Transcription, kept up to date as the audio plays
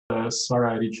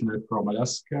Sarah originally from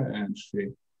Alaska, and she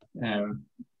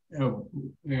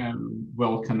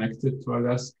well connected to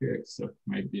Alaska, except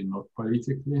maybe not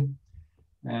politically.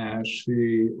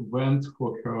 She went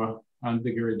for her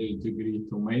undergraduate degree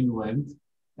to mainland.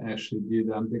 She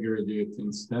did undergraduate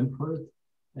in Stanford,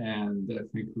 and I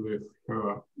think with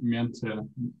her mentor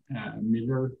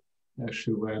Miller,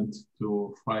 she went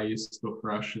to Far East of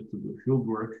Russia to do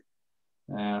fieldwork.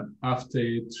 After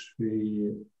it,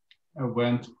 she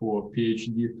went for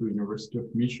PhD to University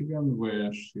of Michigan,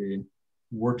 where she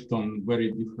worked on very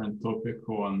different topic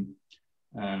on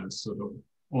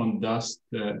on dust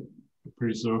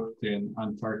preserved in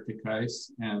Antarctic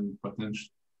ice and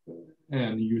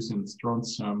using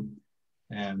strontium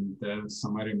and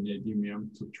samarium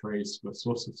neodymium to trace the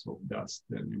sources of dust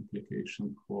and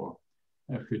implication for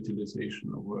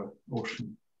fertilization of the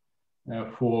ocean.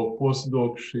 For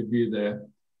postdoc, she did a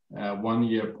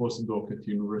 1-year postdoc at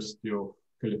University of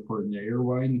California,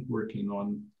 Irvine, working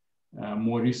on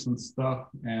more recent stuff.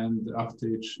 And after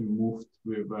it, she moved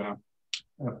with a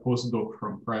postdoc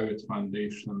from private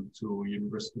foundation to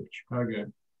University of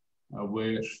Chicago,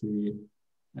 where she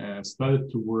started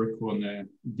to work on a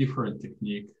different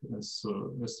technique,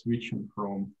 so switching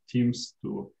from TIMS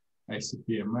to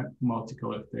ICP-MS,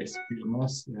 multi-collector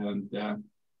ICP-MS, and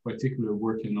particularly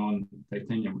working on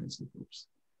titanium isotopes.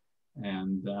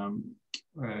 And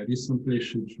recently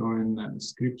she joined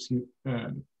Scripps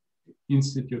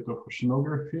Institute of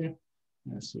Oceanography.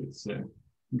 So it's a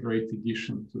great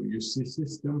addition to UC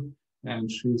system.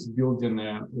 And she's building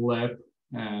a lab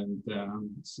and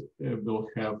will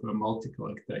have a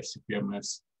multi-collector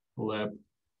ICP-MS lab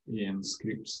in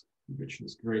Scripps, which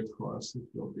is great for us. It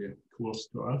will be close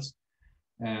to us.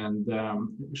 And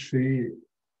she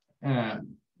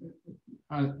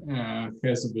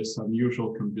has this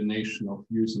unusual combination of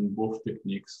using both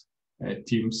techniques,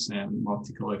 TIMS and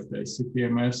multi-collector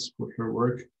ICP-MS for her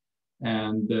work,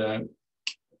 and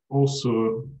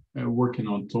also working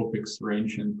on topics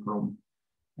ranging from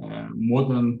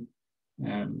modern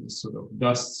sort of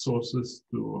dust sources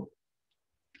to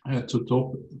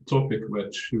topic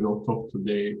that she will talk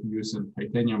today using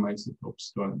titanium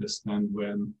isotopes to understand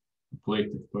when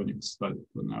plate tectonics started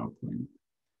on our planet.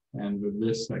 And with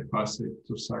this, I pass it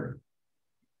to Sarah.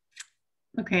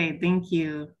 Okay, thank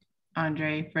you,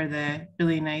 Andre, for the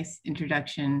really nice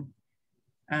introduction.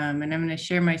 And I'm going to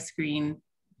share my screen.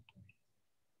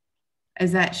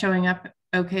 Is that showing up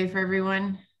okay for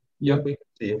everyone? Yep, we can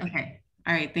see it. Okay,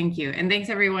 all right, thank you. And thanks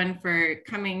everyone for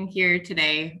coming here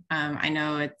today. I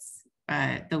know it's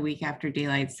the week after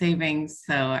daylight savings,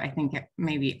 so I think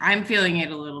maybe I'm feeling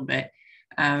it a little bit.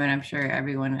 And I'm sure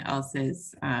everyone else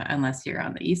is, unless you're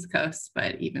on the East Coast,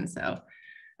 but even so.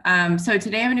 So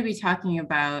today I'm going to be talking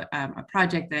about a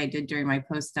project that I did during my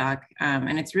postdoc,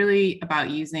 and it's really about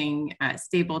using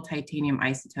stable titanium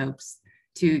isotopes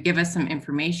to give us some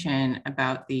information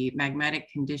about the magmatic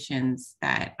conditions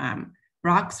that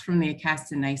rocks from the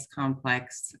Acasta Gneiss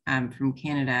Complex from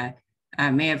Canada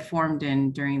may have formed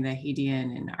in during the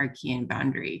Hadean-Archean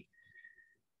boundary.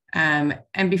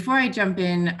 And before I jump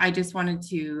in, I just wanted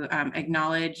to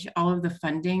acknowledge all of the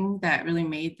funding that really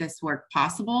made this work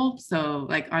possible. So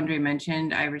like Andre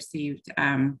mentioned, I received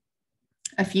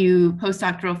a few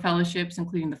postdoctoral fellowships,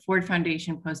 including the Ford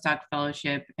Foundation postdoc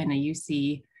fellowship and a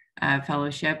UC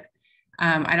fellowship.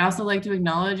 I'd also like to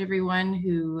acknowledge everyone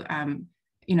who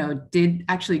did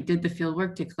the field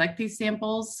work to collect these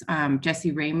samples.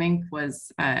 Jesse Raymink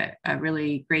was a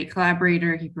really great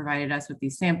collaborator. He provided us with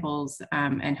these samples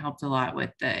and helped a lot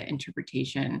with the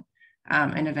interpretation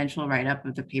and eventual write-up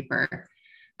of the paper.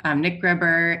 Nick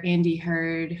Greber, Andy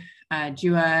Hurd,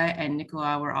 Jua, and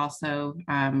Nicola were also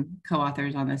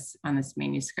co-authors on this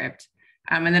manuscript.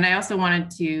 And then I also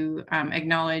wanted to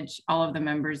acknowledge all of the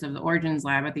members of the Origins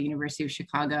Lab at the University of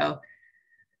Chicago,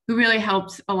 who really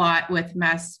helped a lot with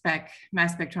mass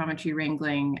spectrometry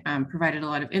wrangling, provided a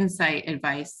lot of insight,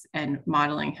 advice, and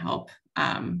modeling help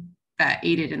that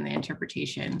aided in the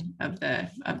interpretation of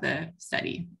the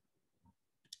study.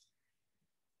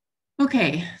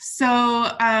 Okay, so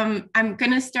I'm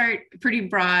going to start pretty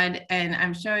broad, and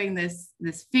I'm showing this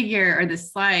figure or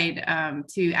this slide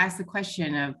to ask the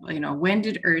question of, when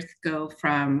did Earth go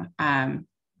from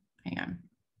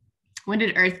when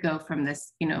did Earth go from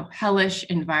this, hellish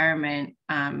environment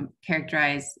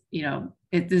characterized,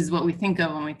 this is what we think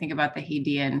of when we think about the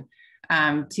Hadean,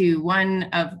 to one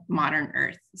of modern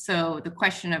Earth. So the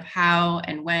question of how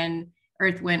and when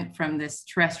Earth went from this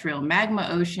terrestrial magma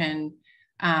ocean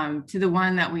to the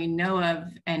one that we know of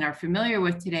and are familiar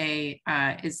with today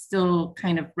is still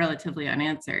kind of relatively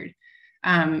unanswered.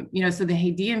 So the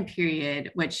Hadean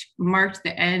period, which marked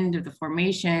the end of the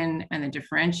formation and the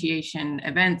differentiation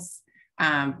events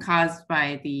caused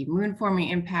by the moon forming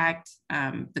impact,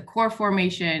 the core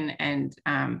formation, and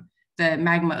the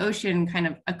magma ocean kind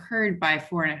of occurred by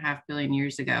 4.5 billion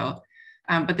years ago.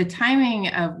 But the timing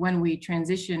of when we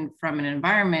transitioned from an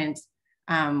environment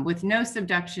with no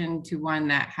subduction to one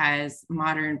that has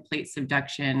modern plate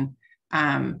subduction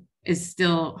is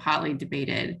still hotly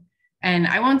debated. And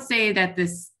I won't say that the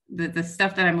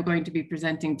stuff that I'm going to be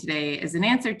presenting today is an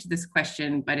answer to this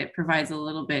question, but it provides a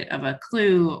little bit of a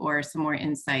clue or some more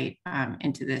insight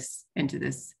into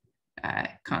this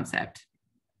concept.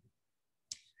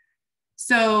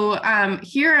 So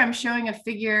here I'm showing a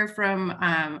figure from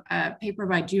a paper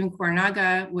by Jun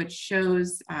Korenaga, which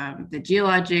shows the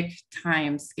geologic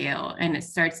time scale, and it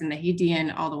starts in the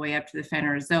Hadean all the way up to the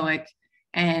Phanerozoic.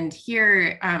 And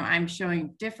here I'm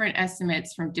showing different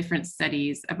estimates from different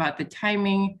studies about the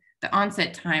timing, the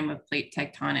onset time of plate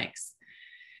tectonics.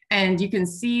 And you can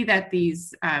see that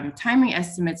these timing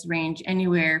estimates range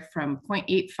anywhere from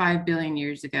 0.85 billion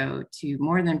years ago to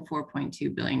more than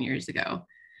 4.2 billion years ago.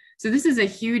 So this is a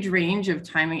huge range of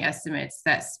timing estimates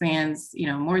that spans,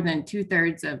 more than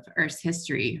 2/3 of Earth's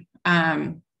history.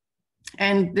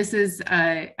 And this is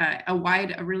a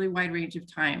really wide range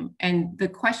of time. And the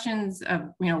questions of,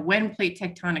 when plate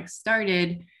tectonics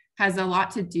started has a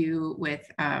lot to do with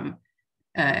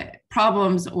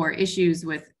problems or issues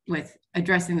with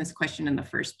addressing this question in the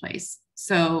first place.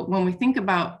 So when we think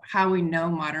about how we know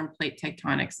modern plate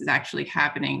tectonics is actually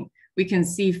happening, we can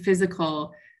see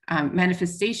physical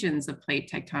manifestations of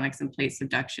plate tectonics and plate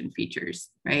subduction features,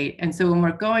 right? And so when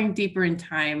we're going deeper in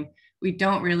time, we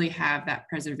don't really have that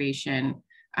preservation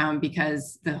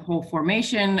because the whole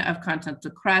formation of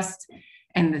continental crust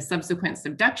and the subsequent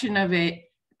subduction of it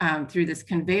through this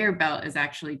conveyor belt is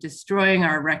actually destroying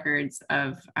our records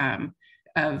of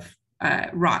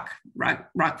rock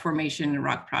formation and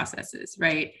rock processes,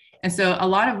 right? And so a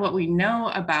lot of what we know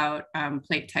about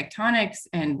plate tectonics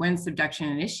and when subduction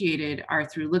initiated are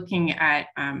through looking at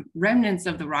remnants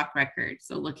of the rock record.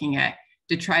 So looking at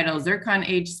detrital zircon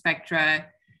age spectra,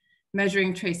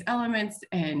 measuring trace elements,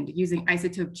 and using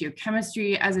isotope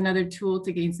geochemistry as another tool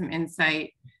to gain some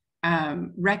insight,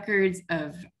 records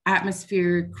of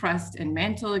atmosphere, crust, and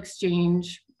mantle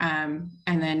exchange, and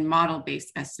then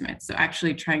model-based estimates. So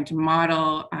actually trying to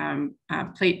model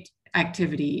plate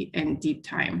activity in deep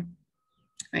time,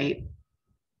 right?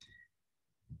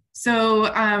 So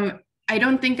I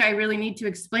don't think I really need to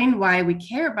explain why we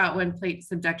care about when plate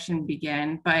subduction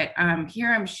began, but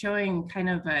here I'm showing kind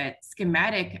of a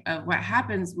schematic of what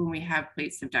happens when we have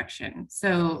plate subduction.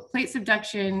 So plate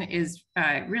subduction is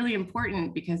really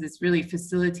important because it's really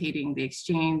facilitating the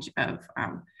exchange of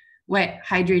wet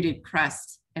hydrated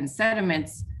crust and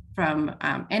sediments from,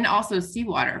 and also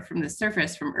seawater from the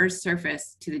surface, from Earth's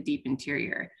surface to the deep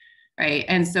interior, right?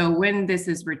 And so when this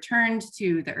is returned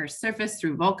to the Earth's surface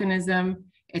through volcanism,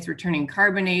 it's returning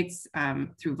carbonates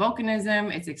through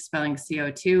volcanism, it's expelling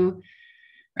CO2,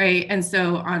 right? And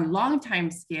so on long time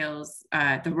scales,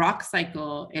 the rock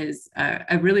cycle is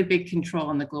a really big control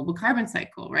on the global carbon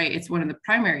cycle, right? It's one of the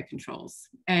primary controls.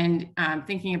 And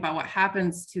thinking about what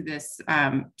happens to this,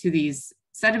 to these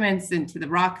sediments and to the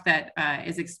rock that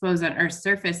is exposed on Earth's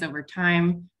surface over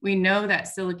time, we know that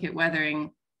silicate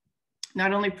weathering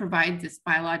not only provides this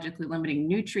biologically limiting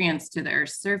nutrients to the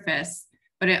Earth's surface,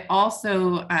 but it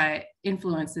also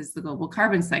influences the global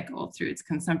carbon cycle through its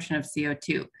consumption of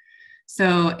CO2.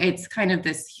 So it's kind of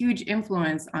this huge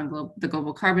influence on the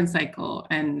global carbon cycle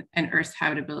and Earth's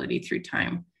habitability through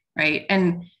time, right?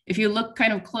 And if you look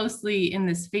kind of closely in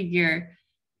this figure,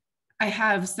 I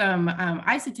have some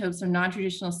isotopes, some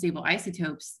non-traditional stable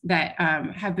isotopes that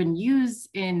have been used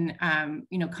in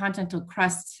continental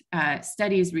crust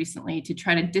studies recently to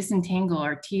try to disentangle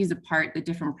or tease apart the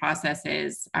different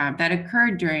processes that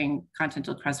occurred during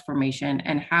continental crust formation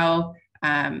and how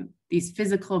these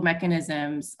physical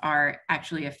mechanisms are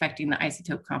actually affecting the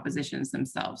isotope compositions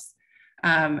themselves.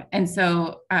 And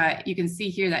so you can see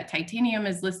here that titanium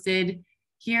is listed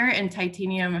here, and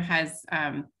titanium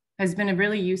has been a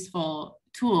really useful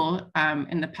tool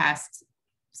in the past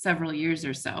several years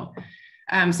or so.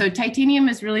 So titanium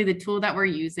is really the tool that we're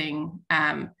using.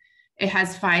 It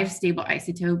has 5 stable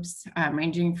isotopes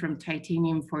ranging from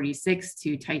titanium 46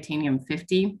 to titanium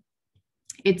 50.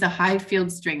 It's a high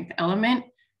field strength element.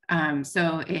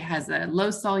 So it has a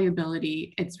low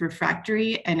solubility, it's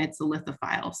refractory, and it's a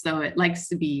lithophile. So it likes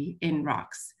to be in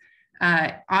rocks.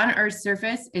 On Earth's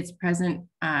surface, it's present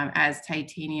as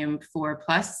titanium 4+.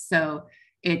 So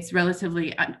it's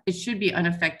relatively, it should be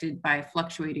unaffected by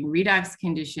fluctuating redox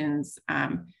conditions,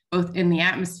 both in the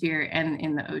atmosphere and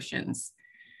in the oceans.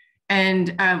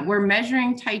 And we're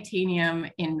measuring titanium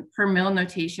in per mil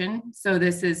notation. So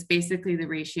this is basically the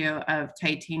ratio of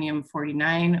titanium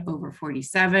 49 over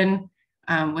 47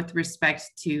 with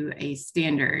respect to a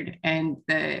standard. And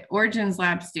the Origins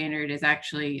Lab standard is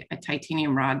actually a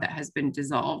titanium rod that has been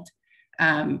dissolved.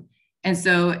 And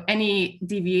so any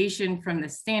deviation from the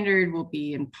standard will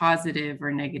be in positive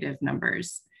or negative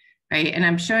numbers. Right, and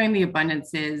I'm showing the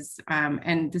abundances,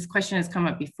 and this question has come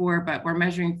up before, but we're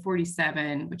measuring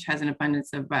 47, which has an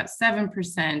abundance of about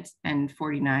 7%, and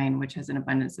 49, which has an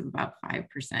abundance of about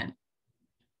 5%.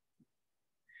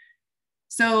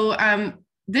 So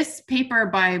this paper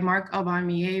by Marc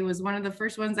Alban-Millet was one of the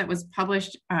first ones that was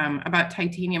published about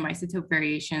titanium isotope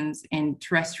variations in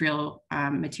terrestrial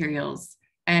materials.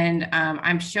 And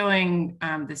I'm showing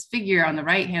this figure on the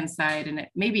right-hand side, and it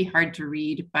may be hard to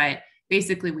read, but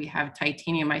basically, we have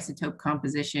titanium isotope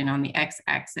composition on the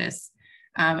x-axis,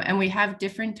 and we have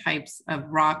different types of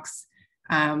rocks,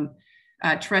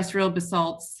 terrestrial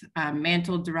basalts,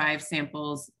 mantle-derived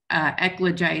samples,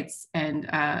 eclogites, and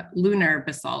lunar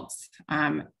basalts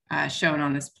shown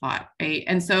on this plot, right?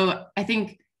 And so I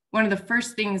think one of the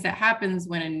first things that happens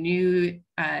when a new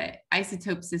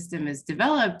isotope system is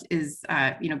developed is,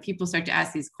 people start to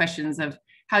ask these questions of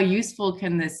how useful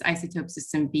can this isotope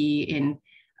system be in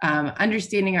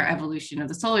understanding our evolution of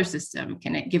the solar system?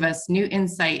 Can it give us new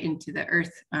insight into the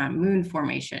Earth-Moon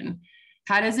formation?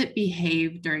 How does it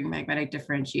behave during magmatic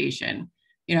differentiation?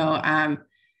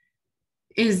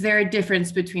 Is there a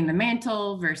difference between the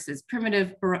mantle versus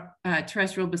primitive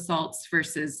terrestrial basalts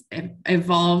versus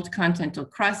evolved continental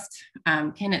crust?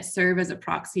 Can it serve as a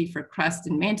proxy for crust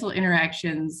and mantle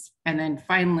interactions? And then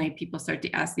finally, people start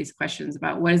to ask these questions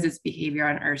about what is its behavior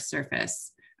on Earth's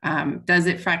surface? Does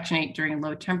it fractionate during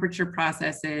low temperature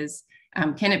processes?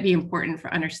 Can it be important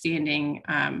for understanding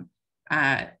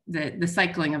the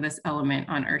cycling of this element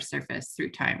on Earth's surface through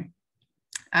time?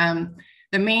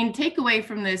 The main takeaway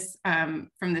from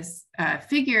this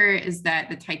figure is that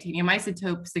the titanium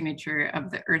isotope signature of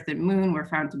the Earth and Moon were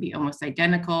found to be almost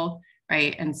identical,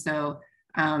 right? And so,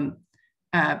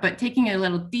 but taking a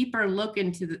little deeper look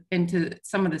into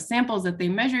some of the samples that they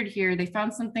measured here, they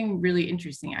found something really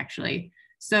interesting, actually.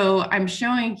 So I'm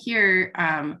showing here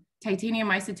titanium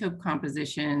isotope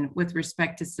composition with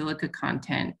respect to silica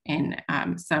content in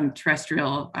some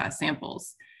terrestrial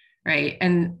samples, right?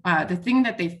 And the thing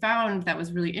that they found that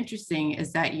was really interesting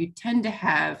is that you tend to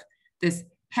have this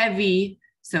heavy,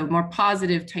 so more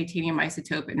positive titanium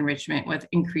isotope enrichment with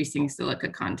increasing silica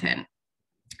content,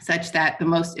 such that the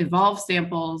most evolved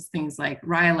samples, things like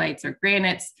rhyolites or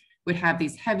granites, would have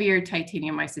these heavier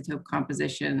titanium isotope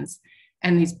compositions,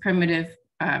 and these primitive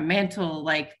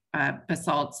mantle-like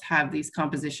basalts have these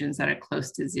compositions that are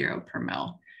close to 0 per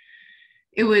mil.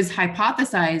 It was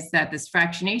hypothesized that this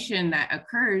fractionation that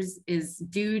occurs is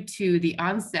due to the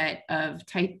onset of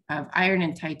iron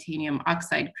and titanium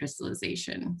oxide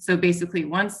crystallization. So basically,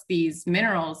 once these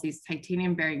minerals, these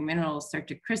titanium-bearing minerals, start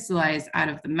to crystallize out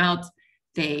of the melt,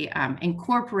 they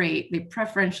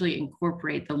preferentially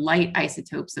incorporate the light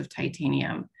isotopes of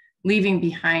titanium, leaving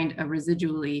behind a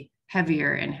residually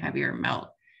heavier and heavier melt.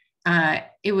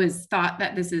 It was thought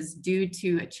that this is due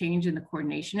to a change in the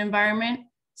coordination environment.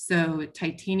 So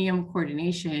titanium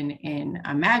coordination in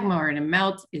a magma or in a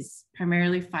melt is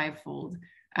primarily 5-fold,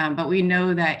 but we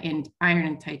know that in iron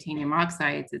and titanium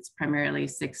oxides, it's primarily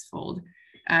 6-fold.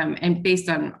 And based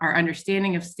on our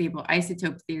understanding of stable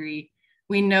isotope theory,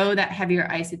 we know that heavier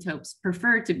isotopes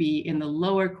prefer to be in the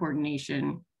lower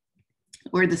coordination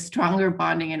or the stronger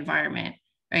bonding environment,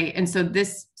 right? And so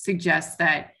this suggests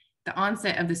that the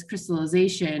onset of this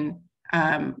crystallization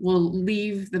will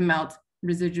leave the melt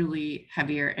residually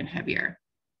heavier and heavier.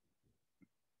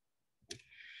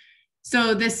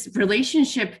 So this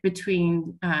relationship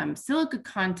between silica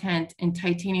content and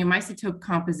titanium isotope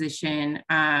composition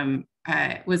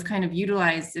was kind of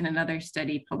utilized in another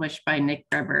study published by Nick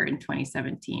Breber in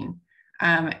 2017.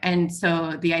 And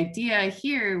so the idea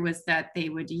here was that they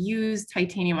would use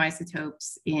titanium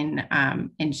isotopes in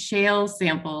shale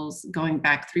samples going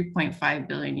back 3.5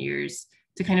 billion years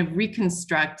to kind of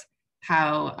reconstruct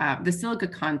how the silica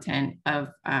content of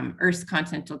Earth's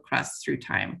continental crust through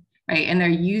time, right? And they're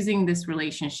using this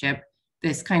relationship,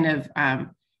 this kind of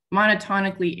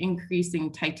monotonically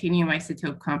increasing titanium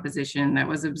isotope composition that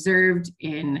was observed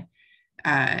in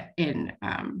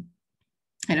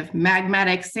kind of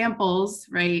magmatic samples,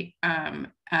 right?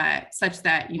 Such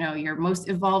that, your most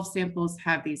evolved samples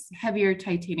have these heavier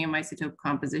titanium isotope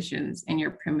compositions and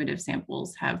your primitive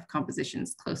samples have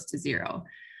compositions close to zero.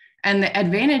 And the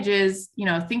advantages,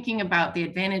 thinking about the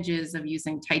advantages of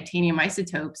using titanium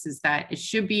isotopes is that it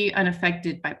should be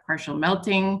unaffected by partial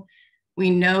melting. We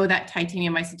know that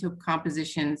titanium isotope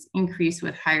compositions increase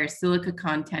with higher silica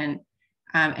content.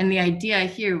 And the idea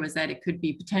here was that it could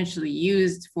be potentially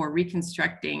used for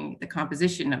reconstructing the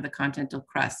composition of the continental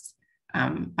crust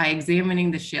by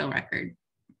examining the shale record.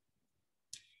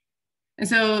 And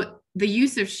so the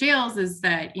use of shales is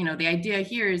that, the idea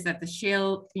here is that the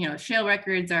shale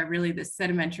records are really the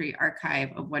sedimentary archive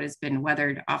of what has been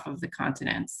weathered off of the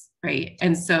continents, right?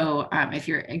 And so if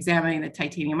you're examining the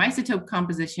titanium isotope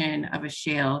composition of a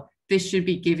shale, this should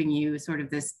be giving you sort of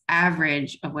this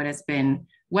average of what has been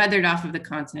weathered off of the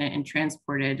continent and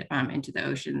transported into the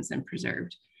oceans and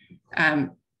preserved.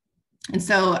 And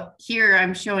so here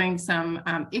I'm showing some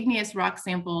igneous rock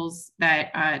samples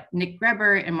that Nick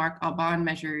Greber and Mark Alban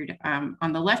measured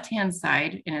on the left-hand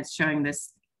side, and it's showing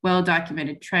this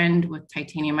well-documented trend with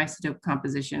titanium isotope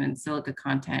composition and silica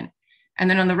content. And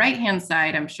then on the right-hand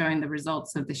side, I'm showing the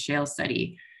results of the shale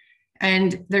study.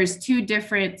 And there's two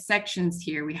different sections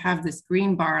here. We have this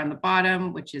green bar on the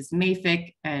bottom, which is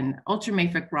mafic and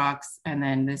ultramafic rocks. And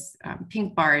then this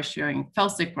pink bar is showing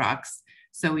felsic rocks.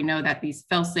 So we know that these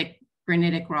felsic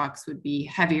granitic rocks would be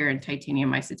heavier in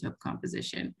titanium isotope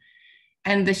composition.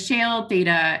 And the shale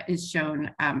data is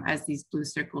shown as these blue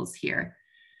circles here.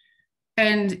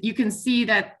 And you can see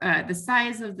that the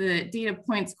size of the data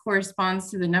points corresponds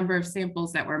to the number of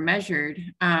samples that were measured.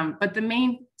 But the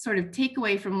main sort of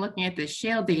takeaway from looking at the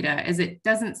shale data is it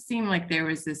doesn't seem like there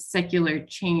was this secular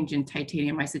change in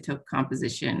titanium isotope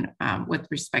composition with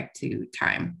respect to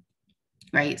time,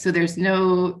 right? So there's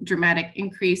no dramatic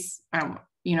increase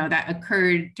that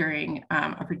occurred during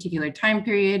a particular time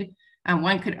period.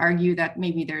 One could argue that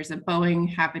maybe there's a bowing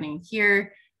happening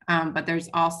here, but there's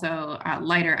also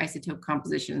lighter isotope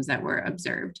compositions that were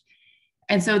observed.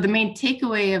 And so the main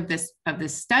takeaway of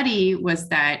this study was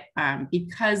that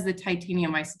because the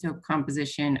titanium isotope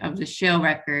composition of the shale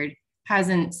record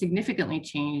hasn't significantly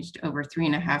changed over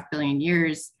 3.5 billion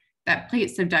years, that plate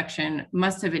subduction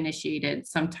must have initiated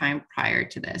sometime prior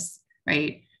to this,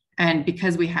 right? And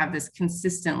because we have this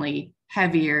consistently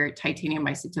heavier titanium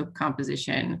isotope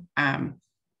composition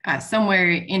somewhere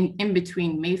in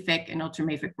between mafic and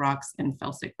ultramafic rocks and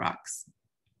felsic rocks.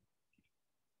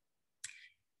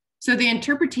 So the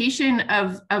interpretation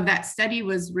of that study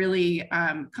was really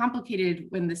complicated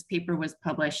when this paper was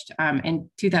published in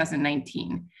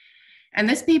 2019. And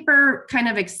this paper kind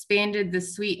of expanded the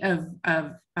suite of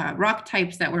rock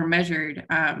types that were measured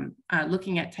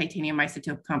looking at titanium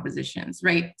isotope compositions,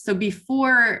 right? So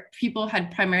before, people had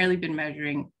primarily been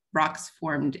measuring rocks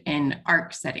formed in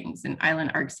arc settings and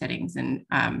island arc settings and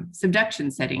subduction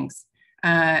settings.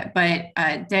 But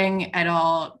Deng et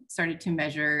al. Started to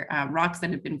measure rocks that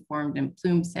had been formed in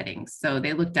plume settings. So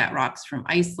they looked at rocks from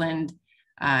Iceland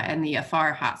and the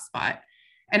Afar hotspot.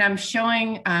 And I'm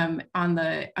showing on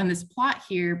this plot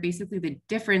here, basically the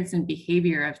difference in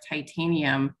behavior of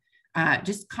titanium,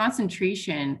 just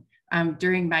concentration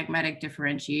during magmatic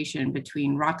differentiation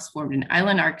between rocks formed in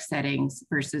island arc settings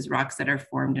versus rocks that are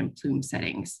formed in plume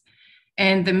settings.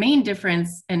 And the main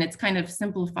difference, and it's kind of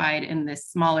simplified in this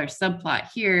smaller subplot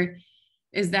here,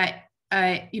 is that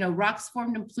rocks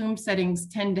formed in plume settings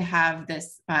tend to have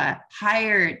this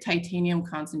higher titanium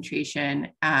concentration,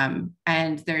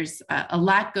 and there's a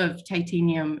lack of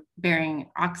titanium-bearing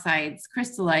oxides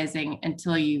crystallizing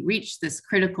until you reach this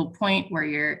critical point where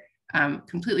you're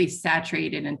completely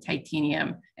saturated in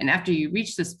titanium. And after you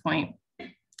reach this point,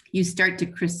 you start to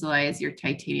crystallize your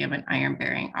titanium and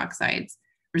iron-bearing oxides,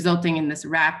 resulting in this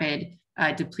rapid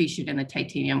depletion in the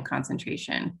titanium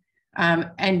concentration.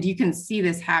 And you can see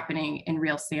this happening in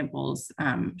real samples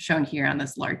shown here on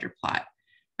this larger plot,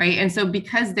 right? And so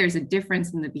because there's a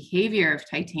difference in the behavior of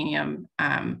titanium,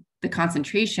 the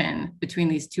concentration between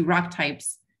these two rock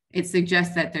types, it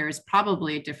suggests that there is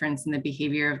probably a difference in the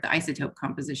behavior of the isotope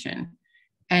composition.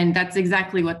 And that's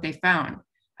exactly what they found.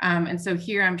 And so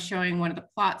here I'm showing one of the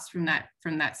plots from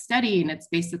that study, and it's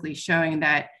basically showing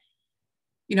that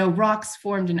rocks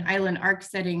formed in island arc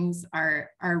settings are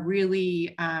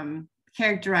really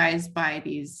characterized by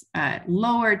these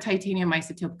lower titanium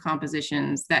isotope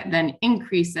compositions that then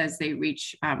increase as they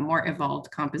reach more evolved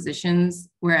compositions,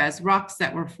 whereas rocks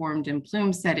that were formed in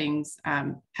plume settings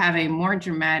have a more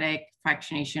dramatic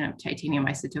fractionation of titanium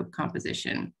isotope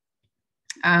composition.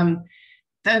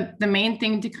 The main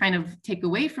thing to kind of take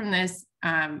away from this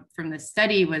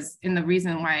study was, and the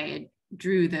reason why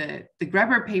drew the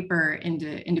Greber paper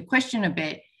into question a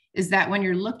bit is that when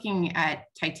you're looking at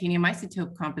titanium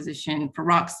isotope composition for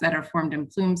rocks that are formed in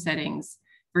plume settings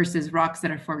versus rocks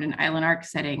that are formed in island arc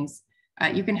settings,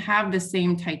 you can have the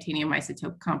same titanium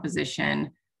isotope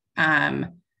composition,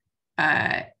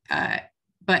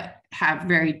 but have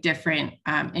very different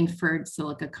inferred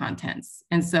silica contents.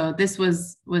 And so this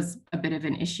was a bit of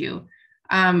an issue.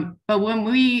 But when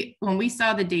we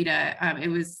saw the data, it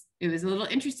was a little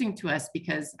interesting to us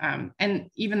because, and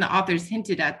even the authors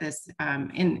hinted at this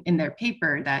in their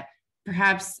paper, that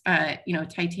perhaps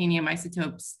titanium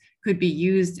isotopes could be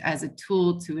used as a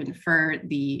tool to infer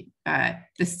the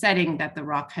setting that the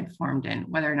rock had formed in,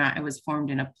 whether or not it was formed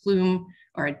in a plume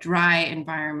or a dry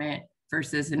environment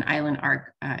versus an island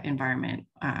arc environment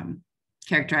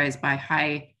characterized by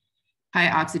high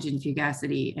oxygen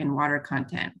fugacity and water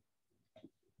content.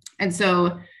 And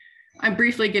so I'm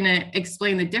briefly going to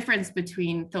explain the difference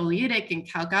between tholeiitic and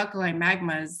calc-alkaline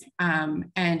magmas.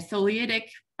 And tholeiitic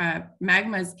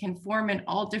magmas can form in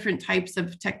all different types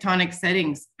of tectonic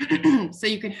settings. So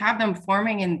you can have them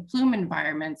forming in plume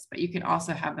environments, but you can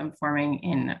also have them forming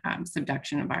in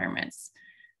subduction environments,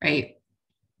 right?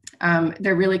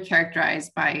 They're really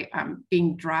characterized by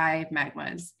being dry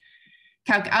magmas.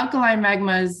 Calc-alkaline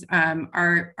magmas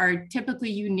are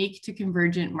typically unique to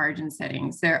convergent margin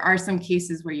settings. There are some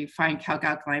cases where you find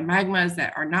calc-alkaline magmas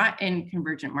that are not in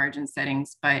convergent margin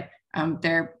settings, but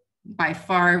they're by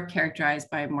far characterized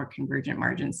by more convergent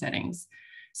margin settings.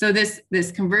 So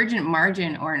this convergent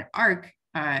margin or an arc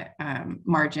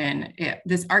margin,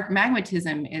 this arc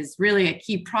magmatism is really a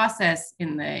key process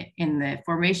in the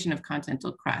formation of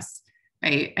continental crust,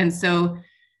 right? And so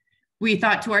we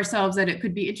thought to ourselves that it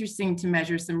could be interesting to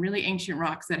measure some really ancient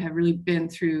rocks that have really been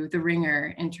through the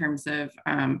ringer in terms of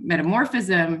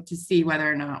metamorphism to see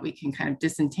whether or not we can kind of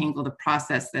disentangle the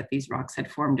process that these rocks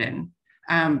had formed in.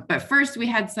 But first, we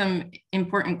had some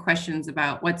important questions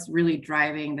about what's really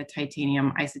driving the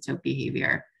titanium isotope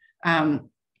behavior. And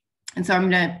so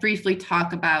I'm going to briefly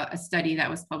talk about a study that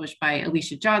was published by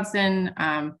Alicia Johnson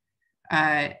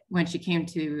when she came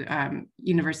to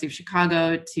University of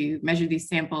Chicago to measure these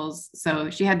samples. So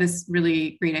she had this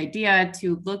really great idea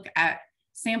to look at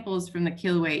samples from the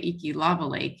Kilauea-Iki lava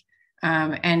lake.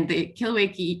 And the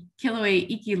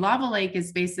Kilauea-Iki lava lake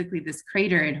is basically this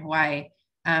crater in Hawaii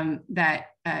that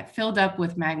filled up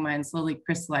with magma and slowly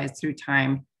crystallized through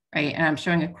time, right? And I'm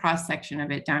showing a cross section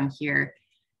of it down here.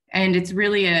 And it's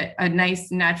really a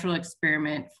nice natural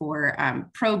experiment for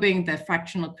probing the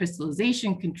fractional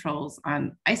crystallization controls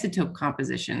on isotope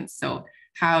composition. So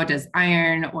how does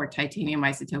iron or titanium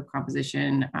isotope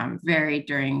composition vary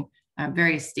during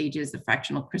various stages of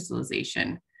fractional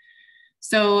crystallization?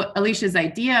 So Alicia's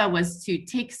idea was to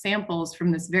take samples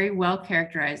from this very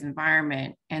well-characterized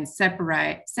environment and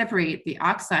separate the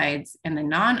oxides and the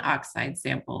non-oxide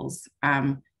samples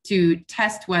to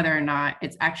test whether or not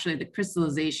it's actually the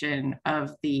crystallization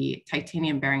of the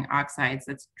titanium-bearing oxides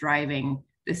that's driving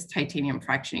this titanium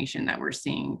fractionation that we're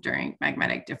seeing during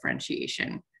magmatic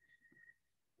differentiation.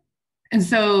 And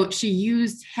so she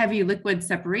used heavy liquid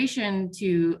separation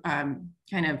to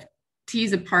kind of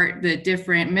tease apart the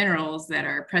different minerals that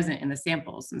are present in the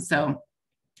samples. And so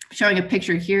showing a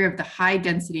picture here of the high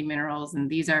density minerals, and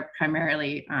these are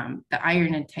primarily the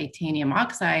iron and titanium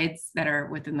oxides that are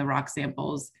within the rock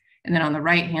samples. And then on the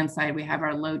right-hand side, we have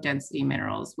our low density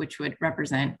minerals, which would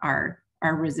represent our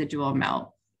residual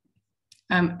melt.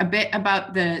 A bit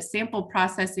about the sample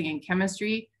processing and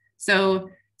chemistry. So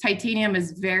titanium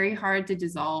is very hard to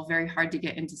dissolve, very hard to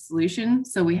get into solution.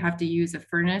 So we have to use a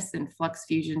furnace and flux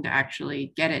fusion to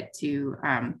actually get it to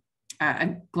a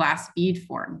glass bead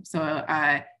form. So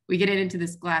we get it into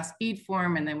this glass bead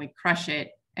form and then we crush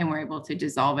it and we're able to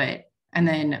dissolve it and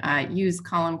then use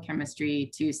column chemistry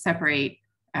to separate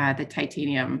the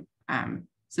titanium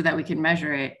so that we can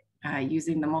measure it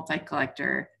using the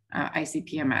multi-collector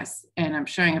ICP-MS. And I'm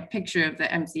showing a picture of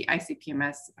the MC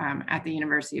ICP-MS at the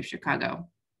University of Chicago.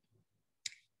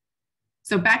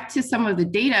 So back to some of the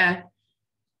data,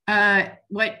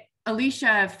 what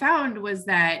Alicia found was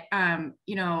that,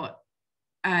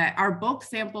 our bulk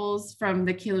samples from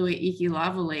the Kilauea-Iki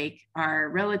lava lake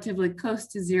are relatively close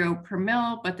to 0 per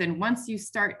mil, but then once you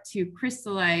start to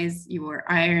crystallize your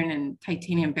iron and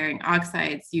titanium bearing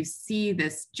oxides, you see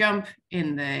this jump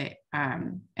in the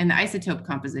isotope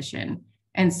composition.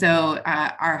 And so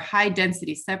our high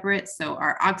density separates, so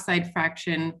our oxide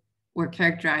fraction were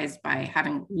characterized by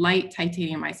having light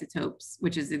titanium isotopes,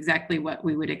 which is exactly what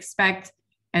we would expect.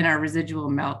 And our residual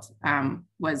melt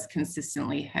was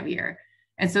consistently heavier.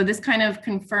 And so this kind of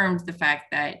confirmed the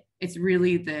fact that it's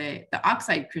really the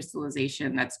oxide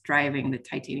crystallization that's driving the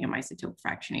titanium isotope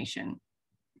fractionation.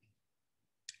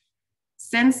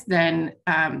 Since then,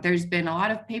 there's been a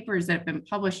lot of papers that have been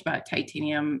published about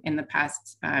titanium in the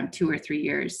past 2 or 3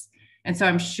 years. And so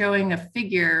I'm showing a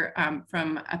figure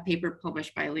from a paper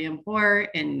published by Liam Hoare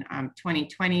in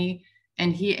 2020,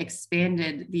 and he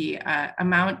expanded the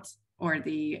amount or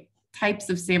the types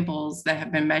of samples that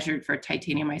have been measured for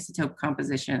titanium isotope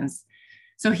compositions.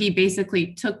 So he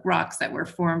basically took rocks that were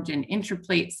formed in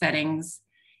intraplate settings,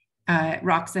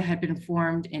 rocks that had been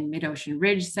formed in mid-ocean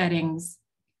ridge settings,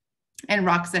 and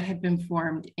rocks that had been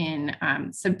formed in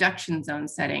subduction zone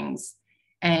settings.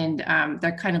 And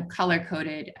they're kind of color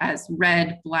coded as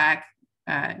red, black,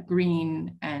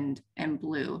 green, and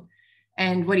blue.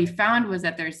 And what he found was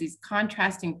that there's these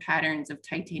contrasting patterns of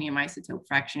titanium isotope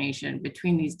fractionation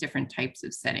between these different types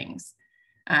of settings.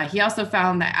 He also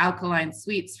found that alkaline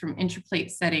suites from intraplate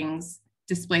settings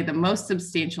display the most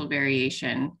substantial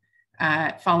variation,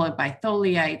 followed by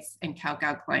tholeiites and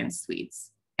calc-alkaline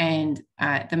suites. And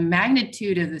the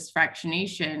magnitude of this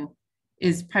fractionation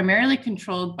is primarily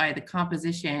controlled by the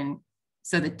composition,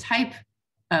 so the type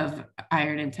of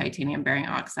iron and titanium bearing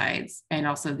oxides, and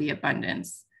also the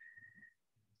abundance.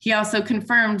 He also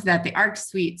confirmed that the ARC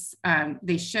suites,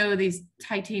 they show these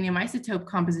titanium isotope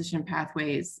composition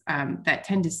pathways that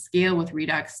tend to scale with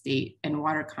redox state and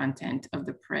water content of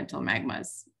the parental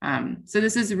magmas. So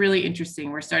this is really interesting.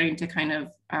 We're starting to kind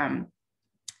of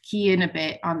key in a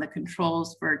bit on the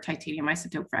controls for titanium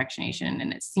isotope fractionation,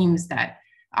 and it seems that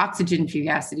oxygen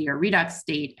fugacity or redox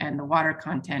state and the water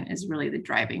content is really the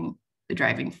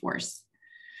driving force.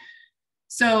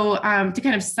 So to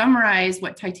kind of summarize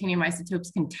what titanium isotopes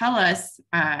can tell us,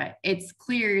 it's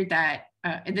clear that,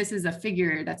 and this is a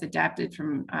figure that's adapted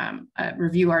from a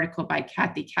review article by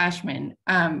Kathy Cashman,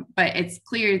 but it's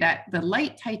clear that the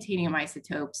light titanium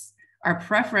isotopes are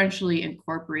preferentially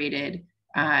incorporated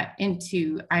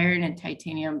into iron and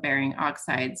titanium bearing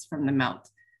oxides from the melt,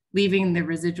 leaving the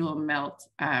residual melt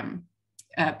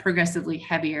progressively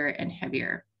heavier and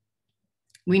heavier.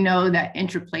 We know that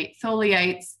intraplate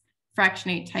tholeiites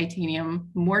fractionate titanium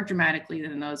more dramatically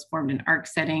than those formed in arc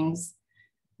settings.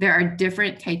 There are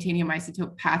different titanium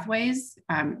isotope pathways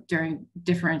during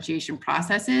differentiation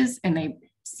processes, and they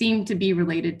seem to be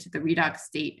related to the redox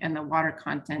state and the water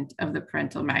content of the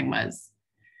parental magmas.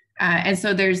 And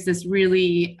so there's this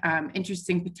really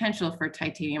interesting potential for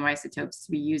titanium isotopes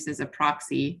to be used as a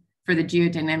proxy for the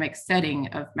geodynamic setting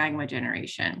of magma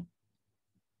generation.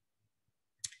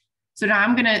 So now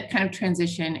I'm going to kind of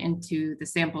transition into the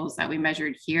samples that we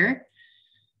measured here.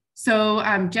 So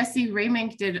Jesse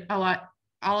Ramink did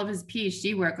all of his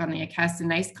PhD work on the Acasta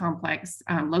Gneiss Complex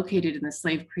located in the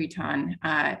Slave Craton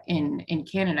in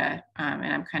Canada. And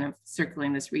I'm kind of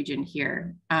circling this region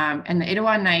here. And the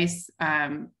Hadean-Archean Gneiss,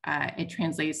 it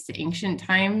translates to ancient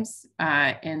times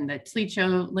in the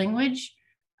Tlicho language.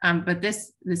 But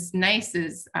this gneiss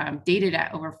is dated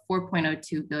at over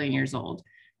 4.02 billion years old.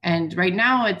 And right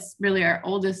now it's really our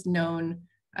oldest known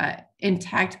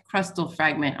intact crustal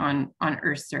fragment on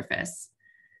Earth's surface.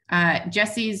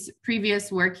 Jesse's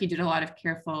previous work, he did a lot of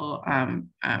careful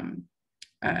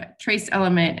trace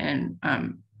element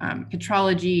and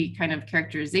petrology kind of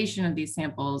characterization of these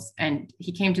samples. And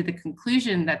he came to the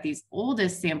conclusion that these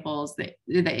oldest samples, the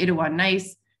Hadean-Archean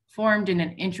Gneiss, formed in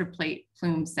an intraplate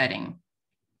plume setting.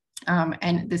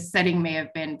 And this setting may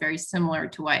have been very similar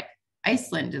to what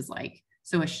Iceland is like.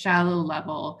 So a shallow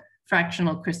level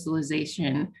fractional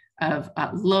crystallization of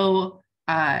low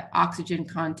oxygen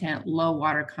content, low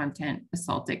water content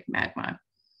basaltic magma.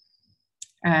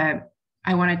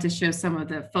 I wanted to show some of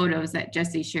the photos that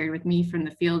Jesse shared with me from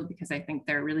the field because I think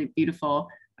they're really beautiful.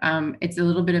 It's a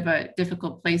little bit of a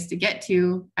difficult place to get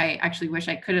to. I actually wish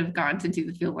I could have gone to do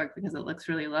the field work because it looks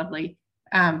really lovely.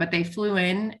 But they flew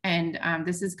in, and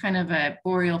this is kind of a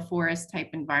boreal forest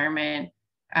type environment.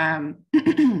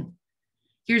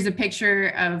 Here's a picture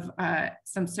of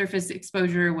some surface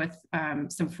exposure with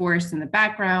some forest in the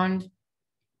background.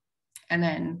 And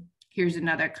then here's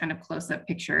another kind of close-up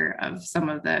picture of some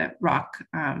of the rock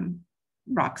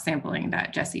sampling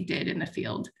that Jesse did in the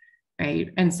field, right?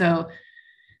 And so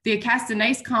the Acasta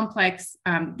Gneiss Complex,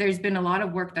 there's been a lot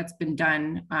of work that's been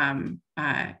done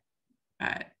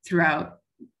throughout,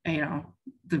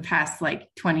 the past like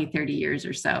 20, 30 years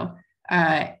or so.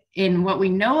 And what we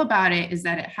know about it is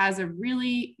that it has a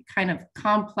really kind of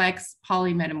complex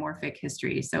polymetamorphic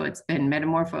history. So it's been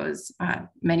metamorphosed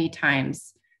many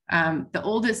times. The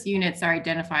oldest units are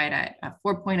identified at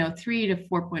 4.03 to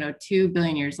 4.02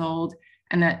 billion years old,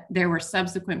 and that there were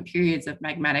subsequent periods of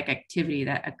magmatic activity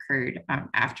that occurred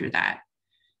after that.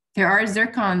 There are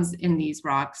zircons in these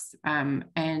rocks,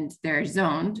 and they're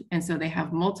zoned, and so they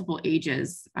have multiple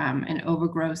ages and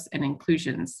overgrowths and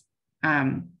inclusions.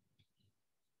 And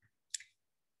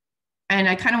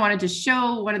I kind of wanted to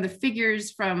show one of the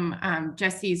figures from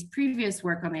Jesse's previous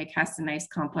work on the Acasta Gneiss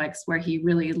Complex, where he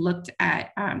really looked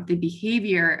at the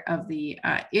behavior of the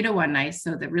Eoarchean gneiss,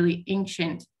 so the really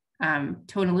ancient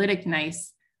tonalitic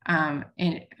gneiss,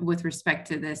 with respect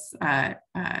to this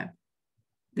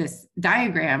this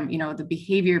diagram, the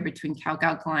behavior between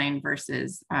calc-alkaline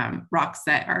versus rocks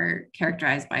that are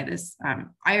characterized by this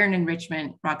iron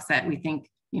enrichment, rocks that we think,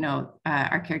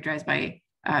 are characterized by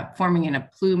forming in a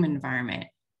plume environment,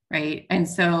 right? And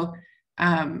so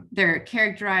they're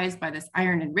characterized by this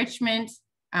iron enrichment.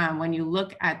 When you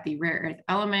look at the rare earth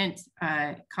element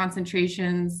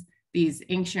concentrations, these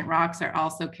ancient rocks are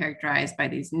also characterized by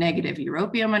these negative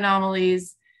europium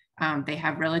anomalies. They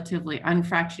have relatively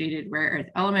unfractionated rare earth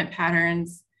element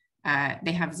patterns.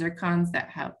 They have zircons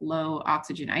that have low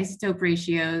oxygen isotope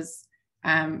ratios.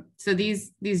 So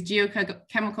these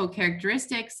geochemical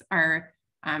characteristics are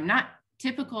not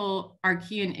typical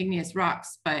Archean igneous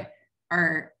rocks, but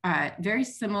are very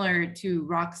similar to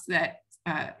rocks that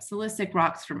silicic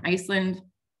rocks from Iceland.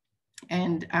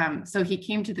 And so he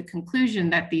came to the conclusion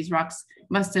that these rocks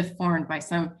must have formed by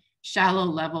some shallow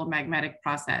level magmatic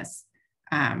process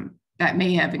that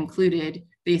may have included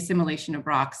the assimilation of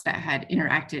rocks that had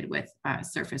interacted with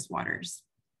surface waters.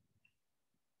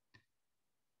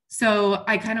 So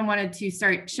I kind of wanted to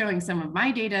start showing some of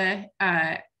my data.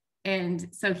 And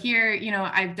so here,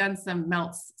 I've done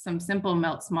some simple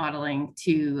melts modeling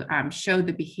to show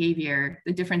the behavior,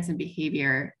 the difference in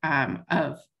behavior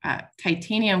of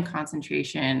titanium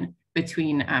concentration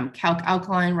between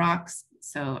calc-alkaline rocks.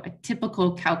 So a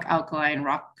typical calc-alkaline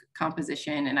rock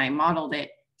composition, and I modeled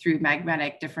it through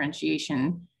magmatic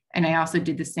differentiation. And I also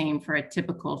did the same for a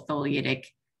typical tholeiitic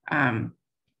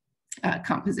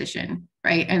composition,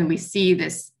 right? And we see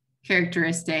this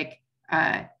characteristic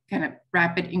kind of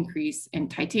rapid increase in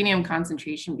titanium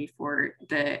concentration before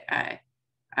the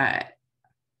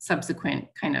subsequent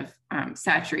kind of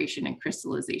saturation and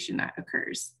crystallization that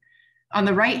occurs. On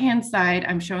the right-hand side,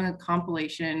 I'm showing a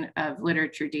compilation of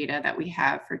literature data that we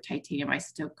have for titanium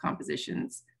isotope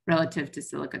compositions relative to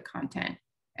silica content.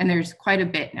 And there's quite a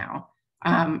bit now.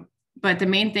 But the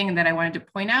main thing that I wanted to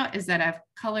point out is that I've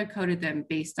color-coded them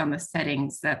based on the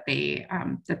settings that they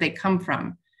come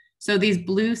from. So these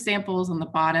blue samples on the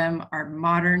bottom are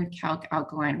modern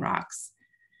calc-alkaline rocks.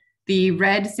 The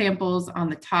red samples on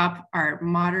the top are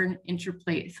modern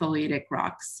intraplate tholeiitic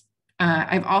rocks.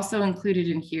 I've also included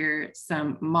in here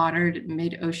some modern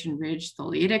mid-ocean ridge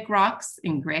tholeiitic rocks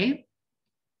in gray.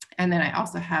 And then I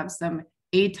also have some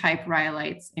A-type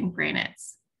rhyolites and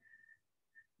granites.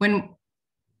 When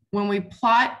we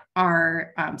plot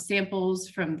our samples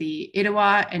from the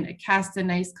Eoarchean and Acasta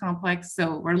Gneiss Complex,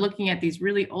 so we're looking at these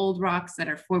really old rocks that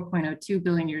are 4.02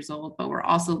 billion years old, but we're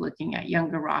also looking at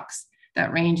younger rocks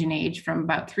that range in age from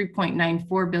about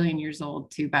 3.94 billion years old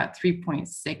to about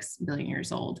 3.6 billion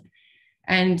years old.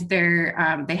 And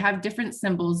they have different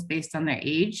symbols based on their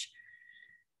age.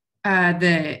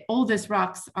 The oldest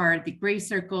rocks are the gray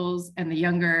circles, and the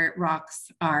younger rocks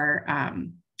are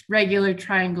regular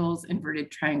triangles,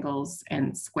 inverted triangles,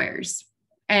 and squares.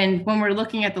 And when we're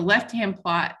looking at the left-hand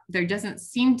plot, there doesn't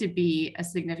seem to be a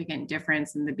significant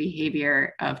difference in the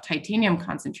behavior of titanium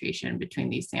concentration between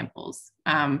these samples.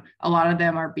 A lot of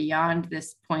them are beyond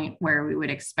this point where we would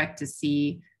expect to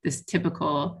see this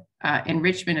typical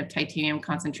enrichment of titanium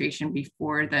concentration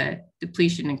before the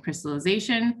depletion and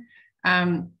crystallization.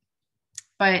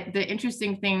 But the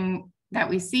interesting thing that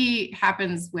we see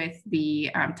happens with the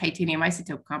titanium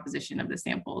isotope composition of the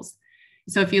samples.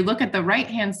 So if you look at the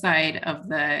right-hand side of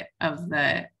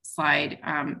the slide,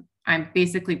 I'm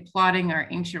basically plotting our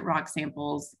ancient rock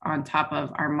samples on top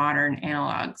of our modern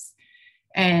analogs.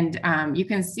 And you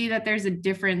can see that there's a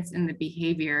difference in the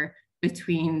behavior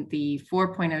between the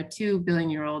 4.02 billion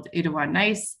year old Eoarchean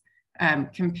gneiss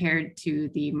compared to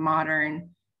the modern,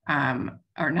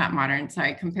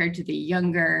 compared to the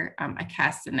younger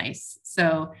Acasta Gneiss.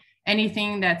 So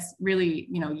anything that's really,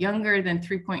 younger than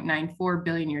 3.94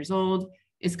 billion years old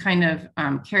is kind of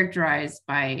characterized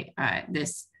by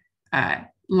this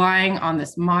lying on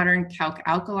this modern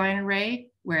calc-alkaline array,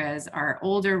 whereas our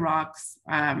older rocks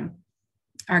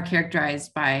are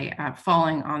characterized by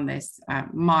falling on this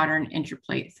modern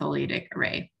intraplate tholeiitic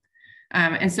array.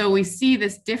 And so we see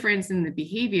this difference in the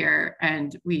behavior,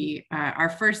 and our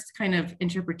first kind of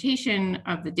interpretation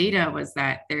of the data was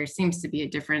that there seems to be a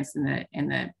difference in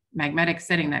the magmatic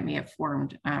setting that may have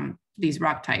formed these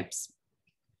rock types.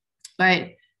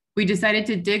 But we decided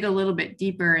to dig a little bit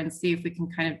deeper and see if we can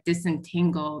kind of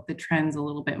disentangle the trends a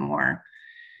little bit more.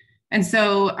 And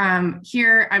so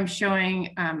here I'm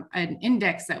showing an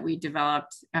index that we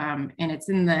developed, and it's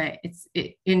in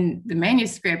the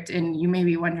manuscript. And you may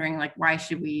be wondering, like, why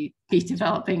should we be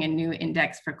developing a new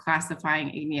index for classifying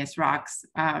igneous rocks?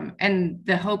 And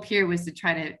the hope here was to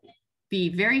try to be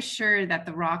very sure that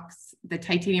the rocks, the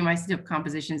titanium isotope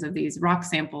compositions of these rock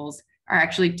samples, are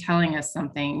actually telling us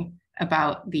something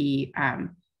about the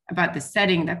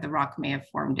setting that the rock may have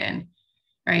formed in,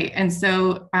 right? And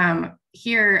so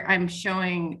here I'm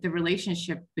showing the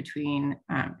relationship between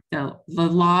the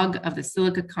log of the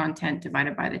silica content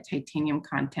divided by the titanium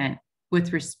content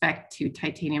with respect to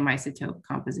titanium isotope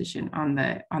composition on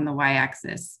the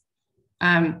y-axis.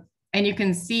 And you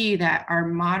can see that our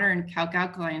modern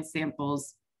calc-alkaline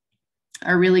samples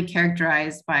are really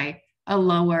characterized by a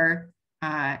lower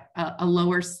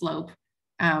slope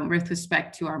with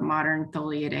respect to our modern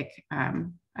tholeiitic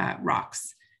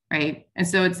rocks. Right. And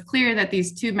so it's clear that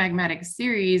these two magmatic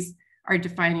series are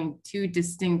defining two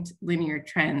distinct linear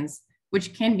trends,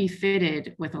 which can be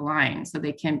fitted with a line, so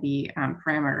they can be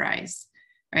parameterized,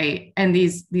 right? And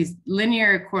these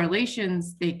linear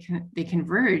correlations, they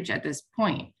converge at this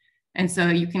point. And so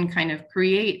you can kind of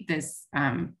create this,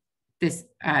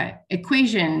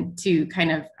 equation to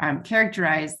kind of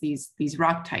characterize these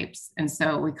rock types. And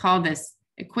so we call this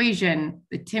equation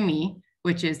the TIMI,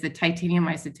 which is the titanium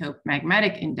isotope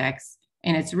magmatic index.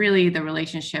 And it's really the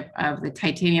relationship of the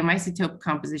titanium isotope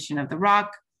composition of the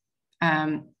rock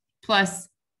plus,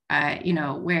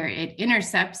 where it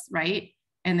intercepts, right?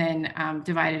 And then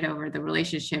divided over the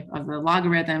relationship of the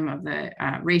logarithm of the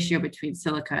ratio between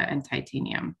silica and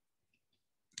titanium.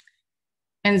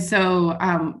 And so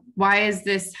why is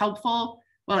this helpful?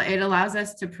 Well, it allows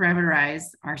us to parameterize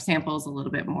our samples a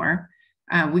little bit more.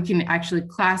 We can actually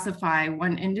classify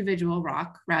one individual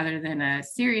rock rather than a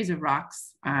series of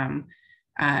rocks.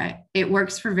 It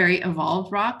works for very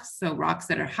evolved rocks, so rocks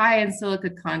that are high in silica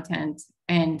content.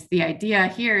 And the idea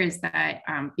here is that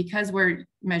because we're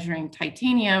measuring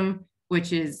titanium,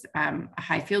 which is a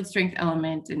high field strength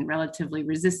element and relatively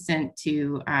resistant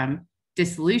to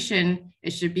dissolution,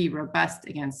 it should be robust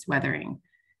against weathering.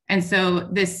 And so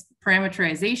this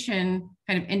parameterization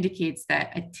kind of indicates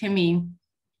that a TIMI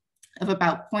of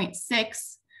about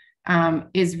 0.6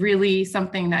 is really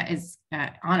something that is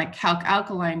on a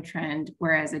calc-alkaline trend,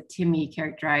 whereas a TIMI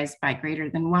characterized by greater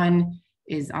than 1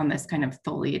 is on this kind of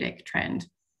tholeiitic trend.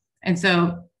 And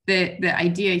so the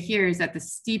idea here is that the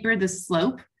steeper the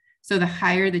slope, so the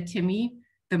higher the TIMI,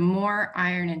 the more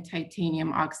iron and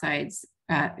titanium oxides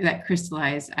that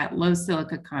crystallize at low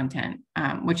silica content,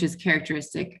 which is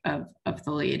characteristic of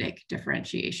tholeiitic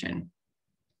differentiation.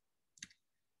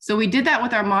 So we did that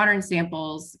with our modern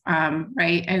samples,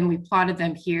 right? And we plotted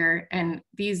them here. And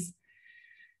these,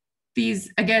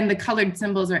 again, the colored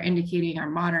symbols are indicating our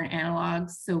modern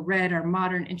analogs. So red are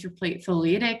modern interplate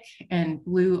tholeiitic and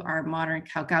blue are modern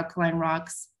calc-alkaline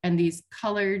rocks. And these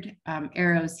colored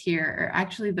arrows here are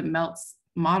actually the MELTS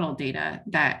model data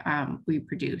that we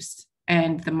produced.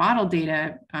 And the model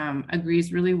data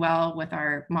agrees really well with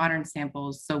our modern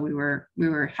samples. So we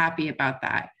were happy about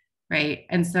that, right?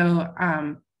 And so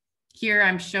here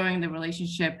I'm showing the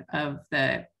relationship of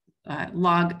the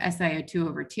log SiO2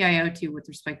 over TiO2 with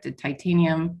respect to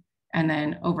titanium. And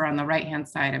then over on the right-hand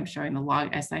side, I'm showing the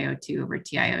log SiO2 over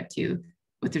TiO2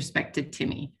 with respect to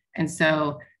TIMI. And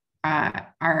so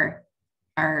our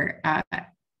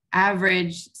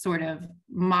average sort of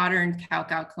modern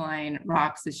calc-alkaline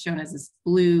rocks is shown as this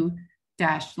blue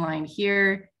dashed line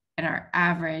here. And our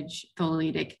average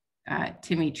tholeiitic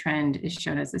TIMI trend is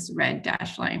shown as this red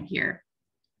dashed line here.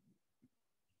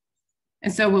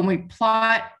 And so when we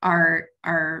plot our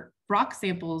rock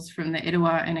samples from the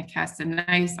Idowa and Acasta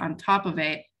Gneiss on top of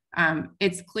it,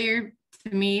 it's clear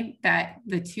to me that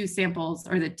the two samples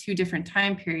or the two different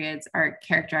time periods are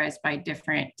characterized by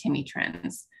different TIMI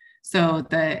trends. So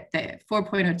the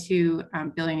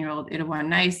 4.02 billion-year-old Idowa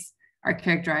Gneiss are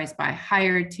characterized by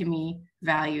higher TIMI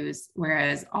values,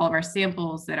 whereas all of our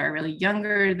samples that are really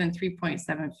younger than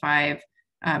 3.75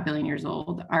 billion years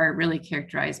old are really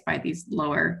characterized by these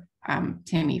lower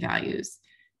TIMI values.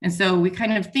 And so we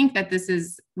kind of think that this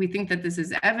is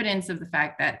evidence of the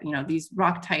fact that, these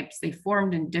rock types, they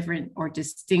formed in different or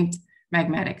distinct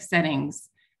magmatic settings.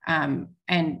 You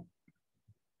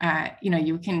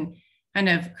can kind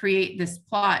of create this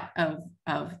plot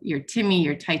of your TIMI,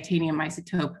 your titanium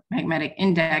isotope magmatic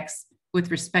index with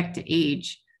respect to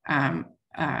age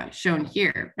shown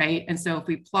here, right? And so if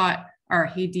we plot our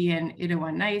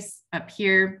Hadean-Archean Gneiss up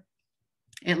here,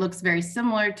 it looks very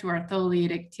similar to our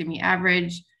tholeiitic TIMI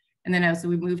average. And then as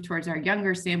we move towards our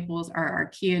younger samples, our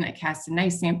Archean Acasta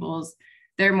Gneiss samples,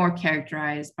 they're more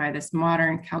characterized by this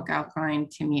modern calc-alkaline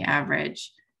TIMI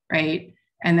average, right?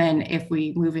 And then if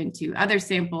we move into other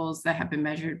samples that have been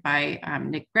measured by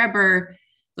Nick Greber,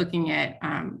 looking at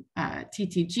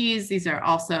TTGs, these are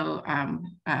also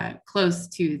close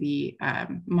to the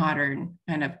modern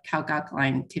kind of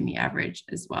calc-alkaline TIMI average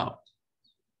as well.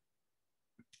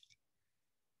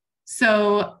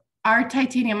 So our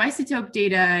titanium isotope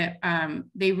data,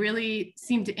 they really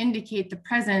seem to indicate the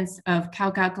presence of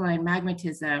calc-alkaline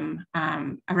magmatism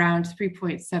around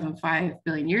 3.75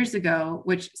 billion years ago,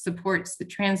 which supports the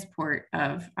transport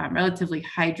of relatively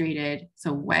hydrated,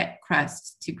 so wet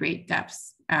crust to great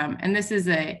depths. And this is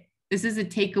a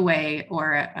takeaway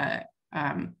or a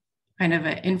kind of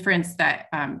an inference that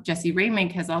Jesse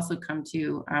Raymink has also come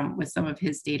to with some of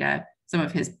his data, some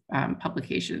of his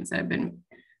publications that have been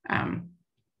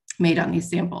made on these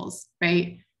samples,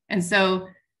 right? And so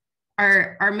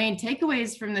our main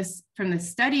takeaways from this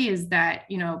study is that,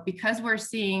 you know, because we're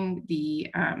seeing the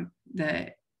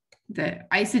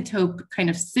isotope kind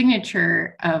of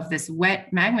signature of this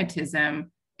wet magmatism,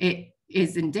 it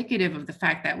is indicative of the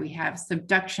fact that we have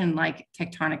subduction-like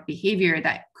tectonic behavior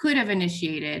that could have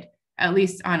initiated, at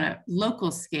least on a local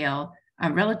scale,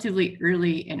 relatively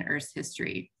early in Earth's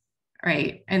history,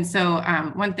 right? And so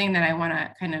one thing that I want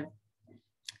to kind of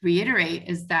reiterate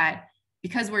is that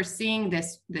because we're seeing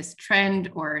this trend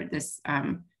or this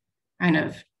kind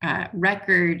of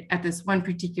record at this one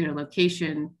particular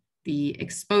location, the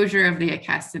exposure of the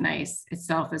Acasta Gneiss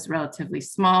itself is relatively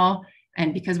small.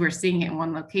 And because we're seeing it in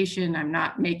one location, I'm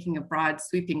not making a broad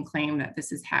sweeping claim that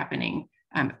this is happening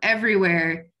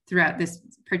everywhere throughout this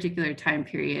particular time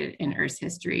period in Earth's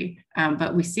history.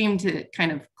 But we seem to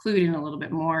kind of clue in a little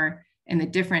bit more in the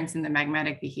difference in the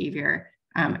magmatic behavior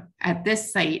at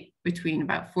this site between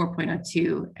about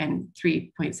 4.02 and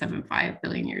 3.75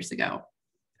 billion years ago.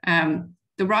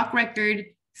 The rock record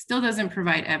still doesn't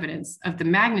provide evidence of the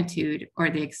magnitude or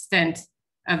the extent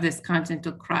of this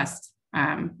continental crust,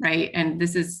 right? And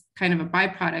this is kind of a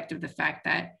byproduct of the fact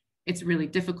that it's really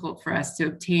difficult for us to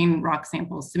obtain rock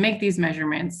samples to make these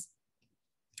measurements.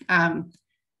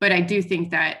 But I do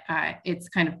think that it's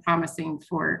kind of promising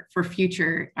for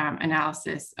future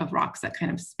analysis of rocks that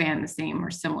kind of span the same or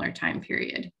similar time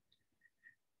period.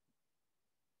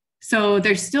 So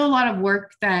there's still a lot of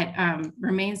work that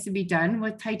remains to be done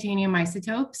with titanium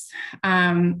isotopes.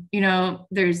 You know,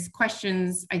 there's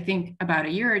questions, I think about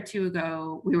a year or two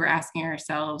ago, we were asking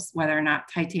ourselves whether or not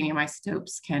titanium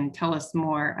isotopes can tell us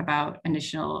more about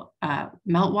initial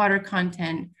meltwater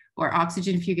content or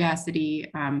oxygen fugacity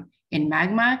in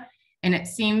magma. And it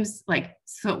seems like,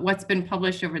 so what's been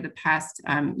published over the past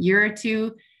year or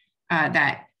two,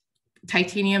 that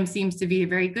titanium seems to be a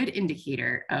very good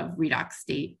indicator of redox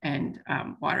state and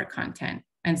water content.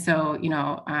 And so, you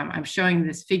know, I'm showing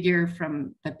this figure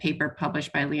from the paper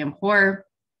published by Liam Hoare,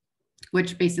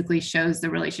 which basically shows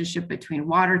the relationship between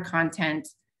water content,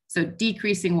 so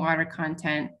decreasing water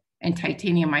content, and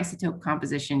titanium isotope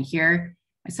composition here.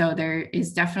 So there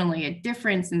is definitely a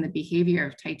difference in the behavior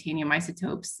of titanium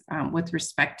isotopes with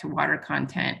respect to water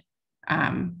content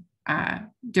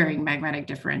during magmatic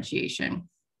differentiation.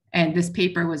 And this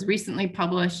paper was recently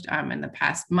published in the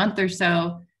past month or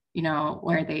so, you know,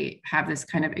 where they have this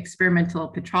kind of experimental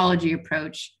petrology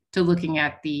approach to looking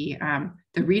at the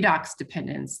redox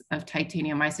dependence of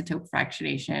titanium isotope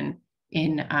fractionation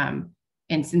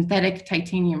in synthetic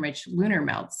titanium-rich lunar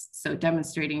melts. So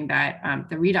demonstrating that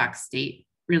the redox state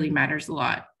really matters a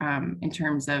lot in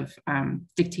terms of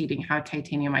dictating how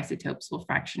titanium isotopes will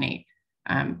fractionate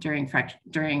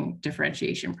during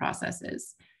differentiation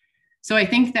processes. So I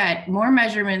think that more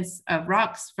measurements of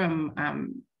rocks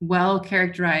from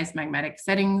well-characterized magmatic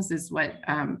settings is what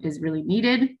is really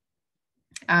needed.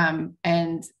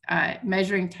 And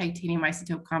measuring titanium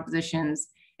isotope compositions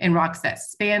in rocks that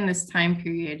span this time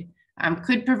period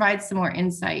could provide some more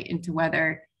insight into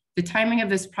whether the timing of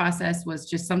this process was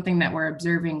just something that we're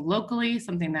observing locally,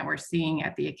 something that we're seeing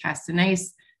at the Acasta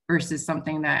Gneiss, versus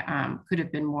something that could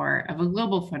have been more of a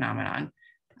global phenomenon.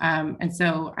 And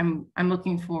so I'm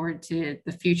looking forward to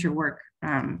the future work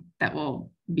that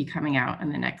will be coming out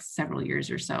in the next several years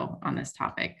or so on this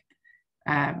topic.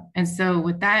 And so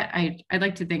with that, I'd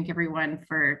like to thank everyone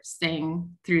for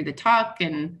staying through the talk,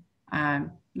 and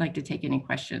like to take any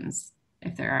questions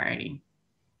if there are any.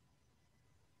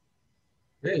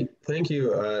 Great, thank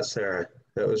you, Sarah.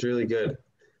 That was really good.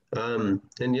 And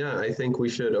yeah, I think we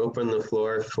should open the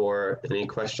floor for any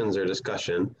questions or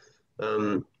discussion.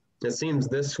 It seems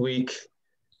this week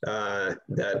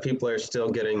that people are still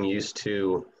getting used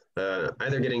to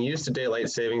either getting used to daylight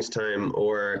savings time,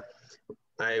 or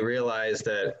I realized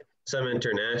that some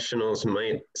internationals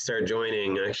might start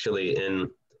joining actually in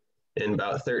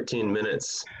about 13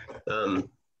 minutes.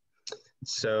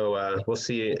 So we'll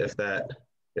see if that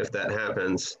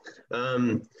happens.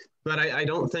 But I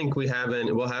don't think we'll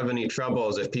have any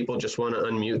troubles if people just want to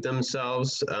unmute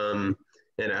themselves and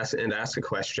ask a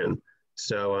question.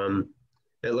 So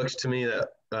it looks to me that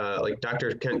like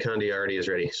Dr. Kent Condi already is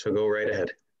ready. So go right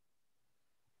ahead.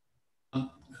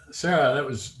 Sarah, that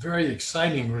was very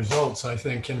exciting results, I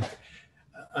think. And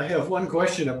I have one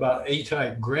question about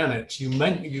A-type granites.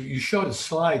 You showed a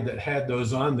slide that had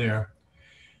those on there,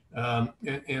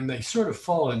 and they sort of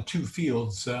fall in two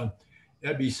fields.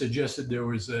 Abby suggested there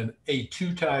was an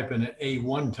A2 type and an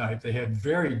A1 type. They had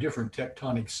very different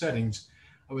tectonic settings.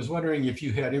 I was wondering if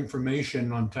you had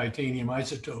information on titanium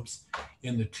isotopes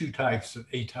in the two types of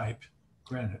A-type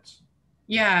granites.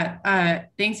 Yeah,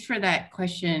 thanks for that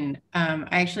question. I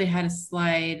actually had a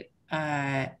slide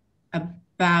about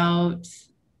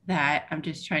that. I'm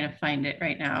just trying to find it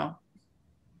right now.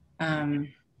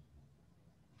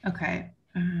 Okay.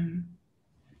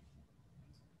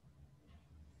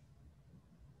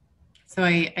 So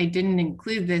I didn't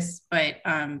include this, but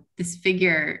this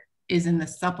figure is in the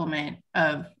supplement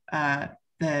of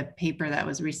the paper that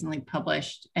was recently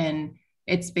published. And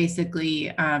it's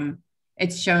basically,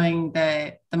 it's showing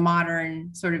the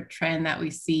modern sort of trend that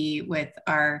we see with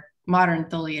our modern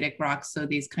tholeiitic rocks. So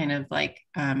these kind of like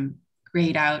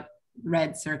grayed out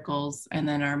red circles, and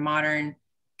then our modern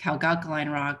calc-alkaline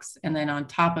rocks. And then on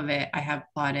top of it, I have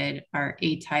plotted our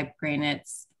A-type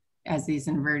granites as these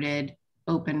inverted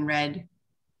open red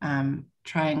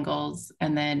triangles.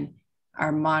 And then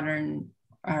our modern,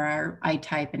 our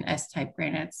I-type and S-type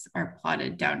granites are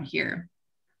plotted down here.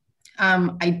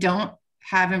 I don't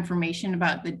have information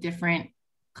about the different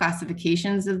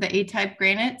classifications of the A-type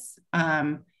granites.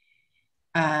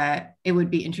 It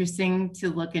would be interesting to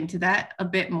look into that a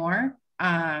bit more.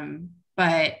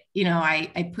 But, you know,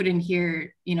 I put in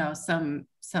here, you know, some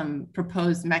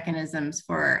proposed mechanisms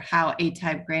for how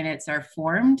A-type granites are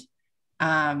formed.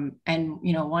 And,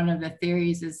 you know, one of the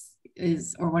theories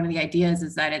or one of the ideas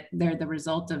is that they're the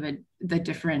result of the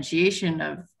differentiation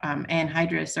of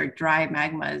anhydrous or dry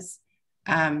magmas.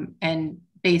 And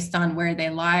based on where they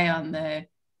lie on the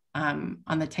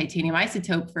titanium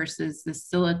isotope versus the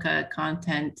silica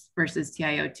content versus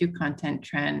TiO2 content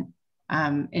trend,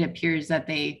 it appears that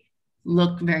they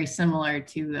look very similar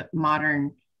to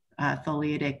modern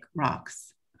tholeiitic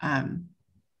rocks.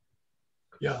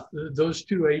 Yeah, those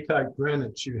two A-type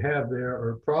granites you have there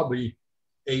are probably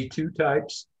A2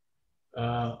 types,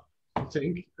 I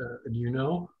think. Do you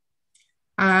know?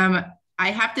 I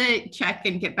have to check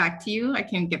and get back to you. I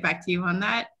can get back to you on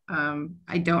that.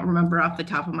 I don't remember off the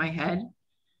top of my head.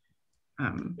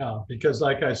 Yeah, because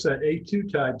like I said,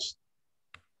 A2 types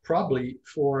probably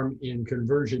form in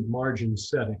convergent margin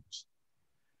settings,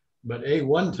 but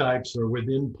A1 types are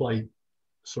within plate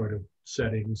sort of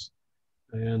settings.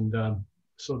 And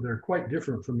so they're quite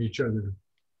different from each other.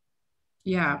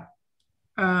 Yeah.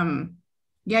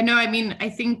 Yeah, no, I mean, I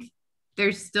think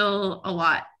there's still a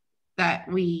lot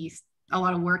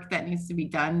of work that needs to be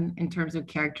done in terms of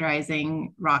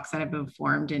characterizing rocks that have been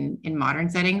formed in modern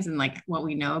settings and like what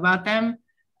we know about them.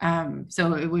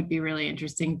 So it would be really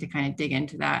interesting to kind of dig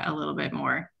into that a little bit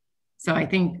more. So I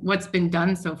think what's been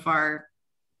done so far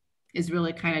is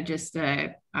really kind of just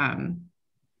like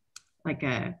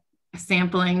a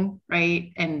sampling,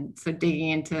 right? And so digging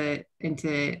into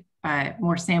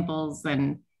more samples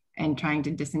and trying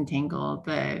to disentangle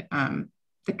the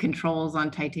controls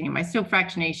on titanium isotope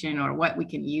fractionation, or what we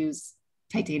can use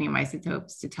titanium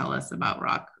isotopes to tell us about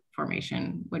rock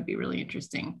formation would be really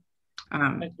interesting.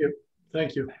 Thank you.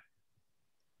 Thank you.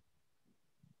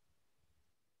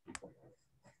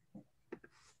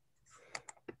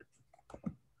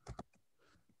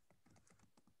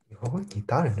哦，你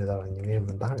当然知道了，你为什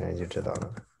么当然就知道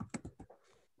了呢？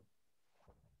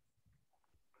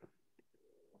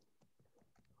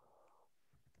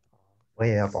 我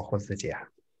也要保护自己啊。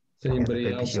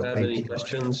 Anybody else have any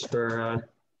questions for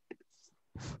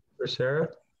Sarah?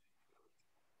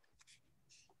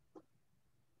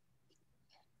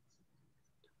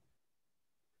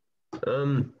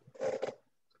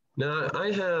 Now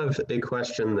I have a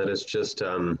question that is just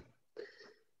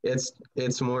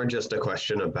it's more just a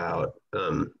question about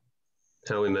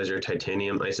how we measure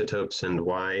titanium isotopes and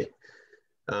why,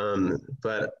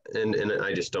 but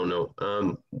I just don't know.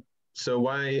 So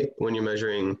why, when you're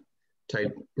measuring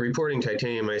reporting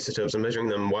titanium isotopes and measuring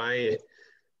them, why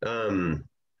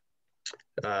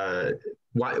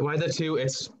Why the two?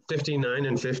 It's 59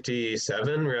 and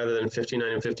 57 rather than 59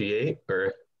 and 58,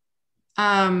 or?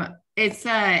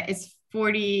 It's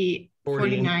 40,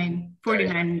 49,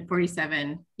 49 and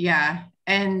 47. Yeah.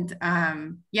 And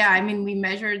yeah, I mean, we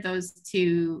measured those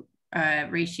two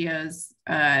ratios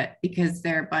because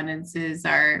their abundances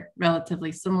are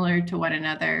relatively similar to one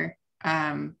another.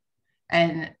 And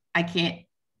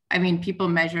I mean, people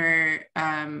measure,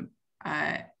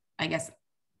 I guess,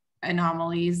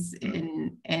 anomalies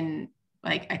in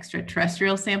like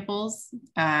extraterrestrial samples.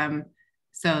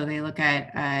 So they look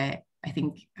at, I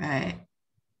think,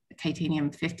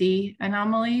 titanium 50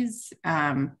 anomalies.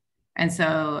 And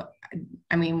so,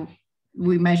 I mean,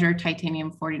 we measure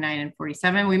titanium 49 and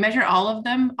 47. We measure all of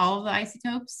them, all of the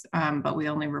isotopes, but we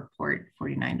only report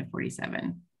 49 to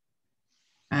 47.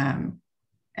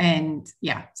 And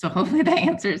yeah, so hopefully that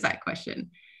answers that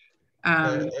question.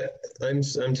 I'm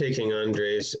taking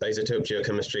Andre's isotope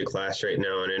geochemistry class right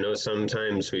now, and I know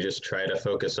sometimes we just try to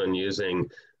focus on using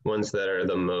ones that are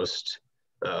the most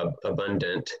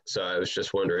abundant. So I was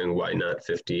just wondering why not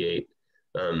 58.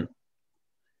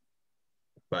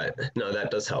 But no,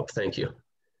 that does help. Thank you.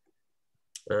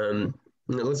 It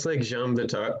looks like Jean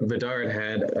Vidard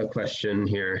had a question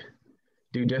here.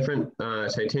 Do different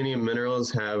titanium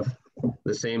minerals have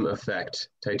the same effect?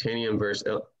 Titanium versus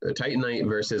titanite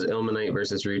versus ilmenite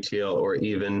versus rutile, or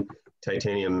even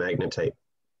titanium magnetite?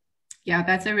 Yeah,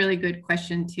 that's a really good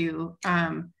question too.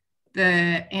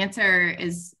 The answer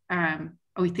is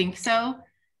we think so.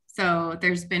 So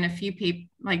there's been a few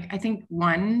I think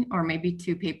one or maybe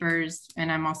two papers, and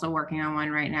I'm also working on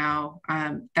one right now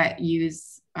that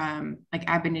use like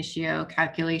ab initio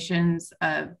calculations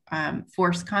of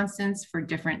force constants for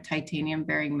different titanium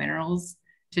bearing minerals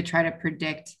to try to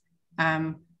predict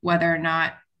whether or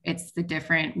not it's the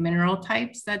different mineral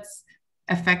types that's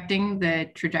affecting the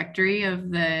trajectory of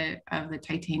the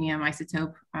titanium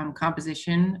isotope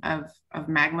composition of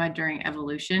magma during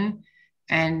evolution.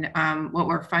 And what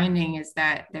we're finding is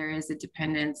that there is a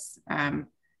dependence,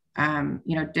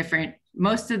 different,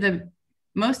 most of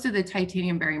the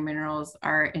titanium bearing minerals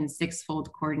are in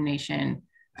six-fold coordination,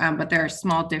 but there are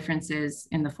small differences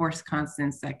in the force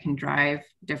constants that can drive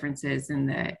differences in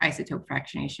the isotope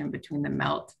fractionation between the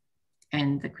melt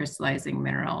and the crystallizing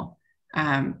mineral.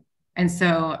 And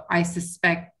so I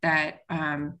suspect that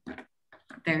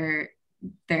there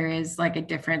is like a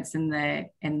difference in the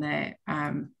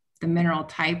mineral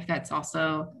type that's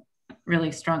also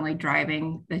really strongly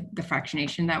driving the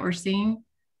fractionation that we're seeing.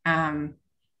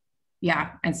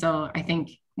 Yeah, and so I think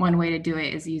one way to do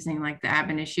it is using like the ab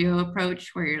initio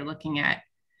approach, where you're looking at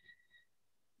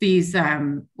these,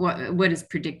 what is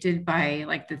predicted by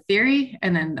like the theory.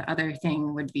 And then the other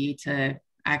thing would be to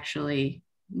actually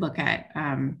look at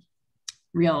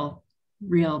real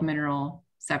mineral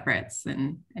separates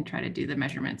and try to do the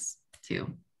measurements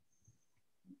too.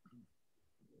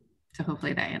 So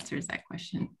hopefully that answers that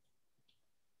question.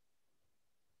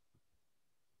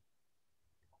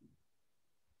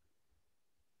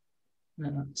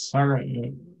 Sarah,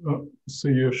 so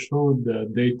you showed the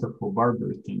data for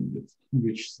Barberton,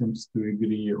 which seems to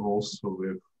agree also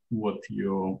with what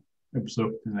you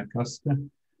observed in Acasta.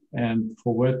 And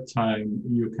for that time,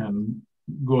 you can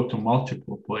go to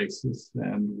multiple places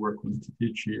and work on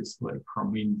TTGs, like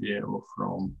from India or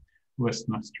from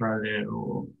Western Australia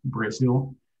or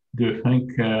Brazil. Do you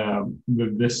think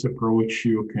with this approach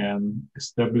you can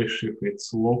establish if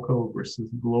it's local versus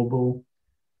global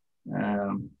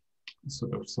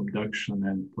sort of subduction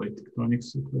and plate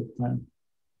tectonics at that time?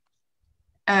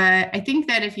 I think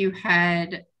that if you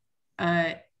had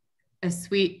a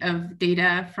suite of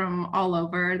data from all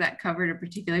over that covered a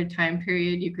particular time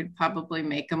period, you could probably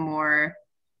make a more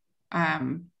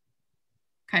kind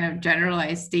of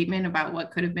generalized statement about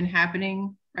what could have been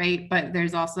happening, right? But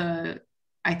there's also,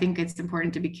 I think it's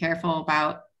important to be careful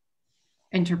about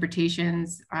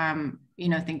interpretations,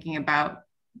 thinking about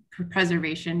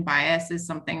preservation bias is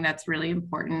something that's really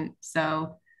important.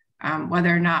 So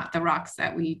whether or not the rocks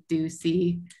that we do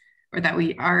see or that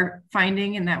we are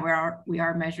finding and that we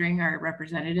are measuring are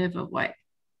representative of what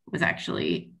was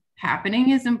actually happening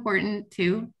is important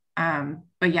too.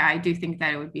 But yeah, I do think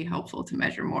that it would be helpful to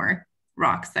measure more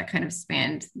rocks that kind of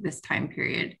spanned this time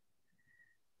period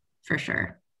for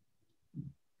sure.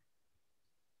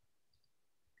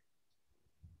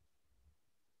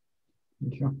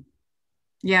 Thank you.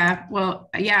 Yeah, well,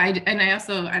 yeah, I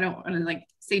don't want to like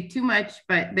say too much,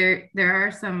 but there are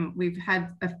some, we've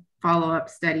had a follow-up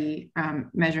study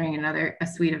measuring a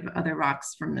suite of other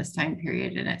rocks from this time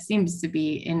period, and it seems to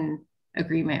be in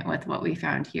agreement with what we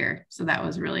found here. So that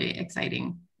was really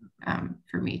exciting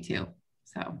for me too.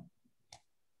 So,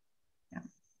 yeah.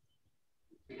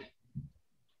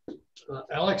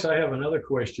 Alex, I have another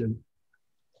question.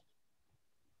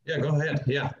 Yeah, go ahead.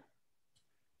 Yeah.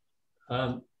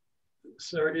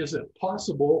 Sir, is it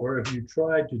possible, or have you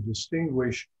tried to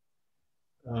distinguish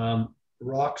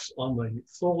rocks on the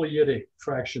tholeiitic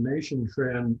fractionation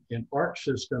trend in arc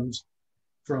systems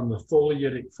from the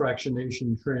tholeiitic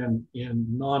fractionation trend in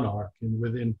non-arc and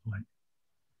within plane?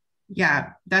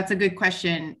 Yeah, that's a good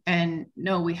question. And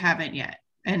no, we haven't yet.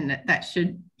 And that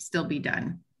should still be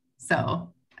done.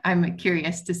 So I'm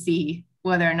curious to see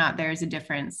whether or not there's a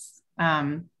difference.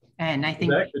 And I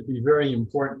think that could be very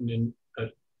important in a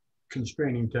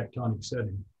constraining tectonic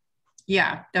setting.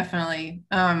 Yeah, definitely.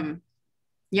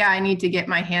 Yeah, I need to get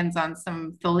my hands on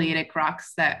some tholeiitic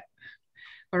rocks that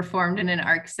were formed in an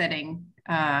arc setting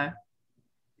to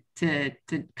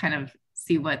kind of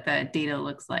see what the data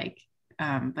looks like.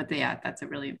 But yeah, that's a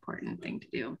really important thing to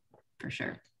do for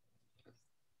sure.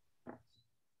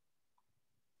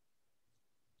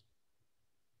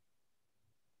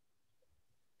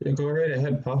 Yeah, go right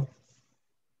ahead, Paul.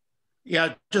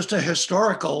 Yeah, just a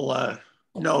historical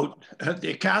note.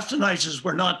 The Acasta Gneisses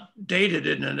were not dated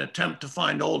in an attempt to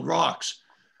find old rocks.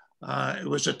 It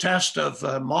was a test of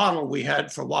a model we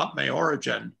had for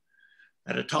Eoarchean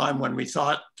at a time when we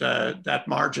thought that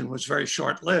margin was very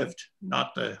short-lived,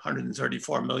 not the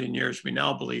 134 million years we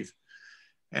now believe.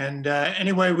 And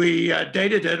anyway, we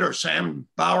dated it, or Sam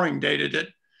Bowring dated it,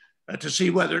 to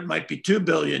see whether it might be 2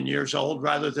 billion years old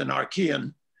rather than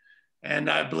Archean.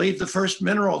 And I believe the first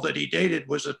mineral that he dated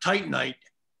was a titanite,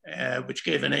 which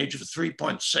gave an age of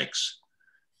 3.6.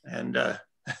 And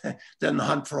then the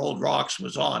hunt for old rocks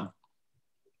was on.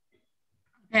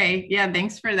 Okay, yeah,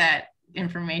 thanks for that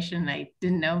information. I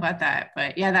didn't know about that,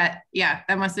 but yeah,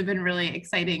 that must have been really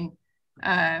exciting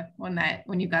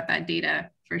when you got that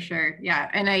data for sure. Yeah,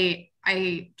 and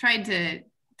I tried to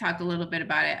talk a little bit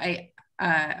about it,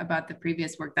 about the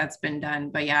previous work that's been done,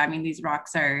 but yeah, I mean, these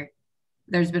rocks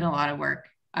there's been a lot of work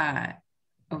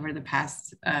over the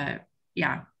past, I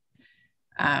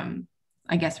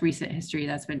guess recent history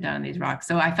that's been done on these rocks.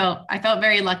 So I felt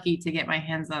very lucky to get my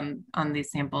hands on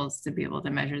these samples to be able to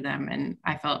measure them, and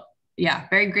I felt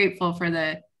very grateful for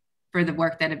the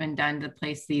work that had been done to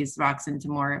place these rocks into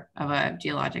more of a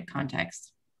geologic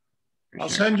context. I'll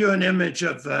send you an image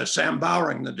of Sam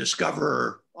Bowring, the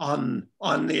discoverer, on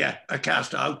the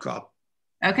Acasta outcrop.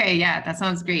 Okay, yeah, that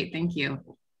sounds great. Thank you.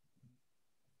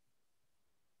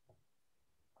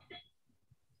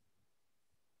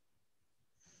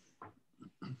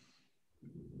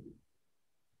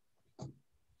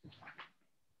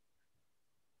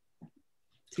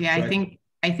 So yeah,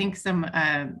 I think some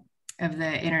of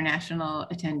the international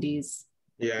attendees.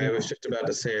 Yeah, I was just about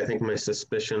to say, I think my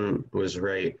suspicion was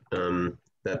right,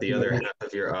 that the other half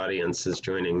of your audience is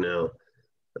joining now.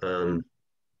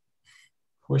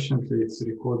 Fortunately, it's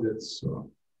recorded, so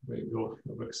they will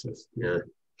have access to it.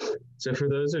 Yeah. So for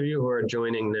those of you who are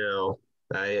joining now,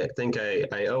 I think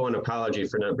I owe an apology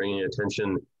for not bringing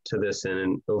attention to this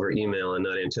over email and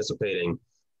not anticipating,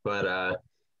 but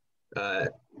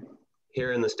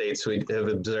here in the States, we have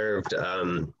observed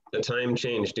a time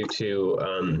change due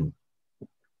to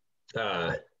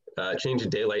change of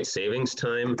daylight savings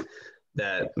time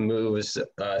that moves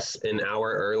us an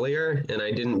hour earlier, and I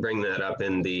didn't bring that up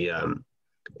in the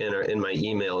in my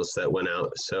emails that went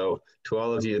out. So to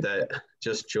all of you that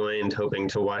just joined hoping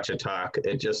to watch a talk,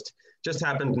 it just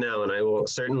happened now, and I will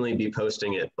certainly be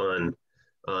posting it on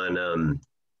our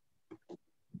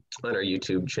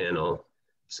YouTube channel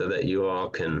so that you all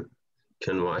can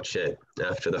watch it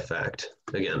after the fact.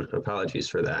 Again, apologies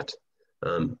for that.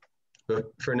 But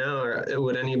for now,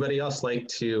 would anybody else like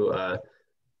to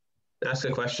ask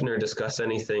a question or discuss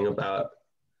anything about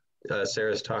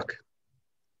Sarah's talk?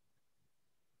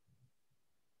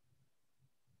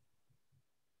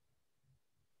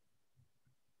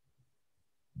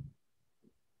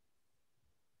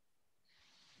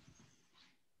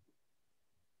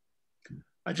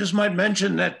 I just might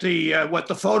mention that what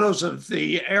the photos of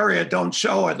the area don't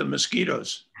show are the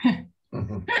mosquitoes.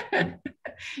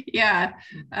 Yeah,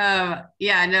 no,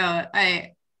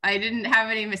 I didn't have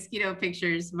any mosquito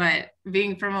pictures, but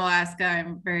being from Alaska,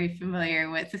 I'm very familiar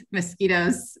with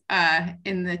mosquitoes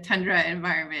in the tundra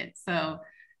environment. So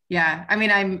yeah, I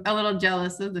mean, I'm a little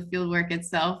jealous of the field work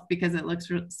itself because it looks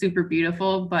super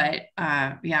beautiful, but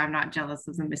yeah, I'm not jealous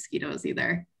of the mosquitoes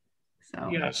either. So.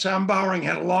 Yeah, Sam Bowring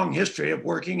had a long history of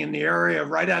working in the area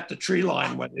right at the tree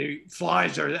line where the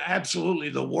flies are absolutely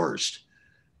the worst.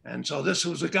 And so this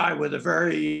was a guy with a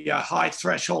very high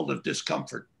threshold of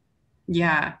discomfort.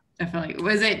 Yeah, definitely.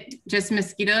 Was it just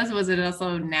mosquitoes? Was it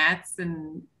also gnats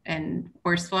and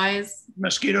horseflies?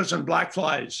 Mosquitoes and black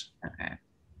flies. Okay,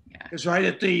 yeah. Because right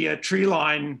at the tree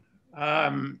line,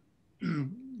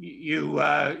 you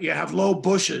have low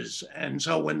bushes. And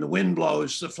so when the wind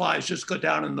blows, the flies just go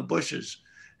down in the bushes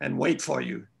and wait for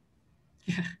you.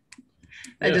 Yeah.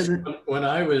 Yes, when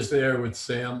I was there with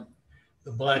Sam,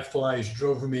 the black flies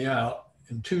drove me out.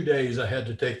 In 2 days, I had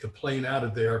to take the plane out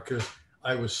of there because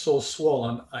I was so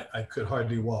swollen, I could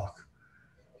hardly walk.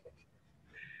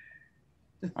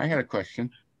 I had a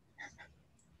question.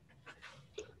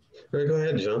 Go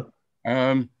ahead, John.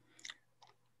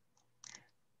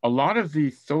 A lot of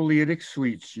the tholeiitic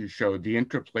suites you showed, the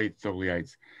intraplate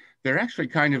tholeiites, they're actually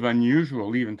kind of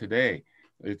unusual even today.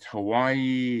 It's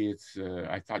Hawaii, it's,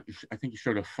 I think you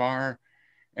showed a FAR,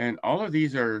 and all of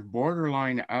these are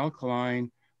borderline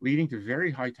alkaline, leading to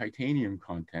very high titanium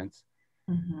contents.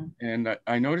 Mm-hmm. And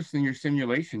I noticed in your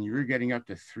simulation, you were getting up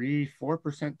to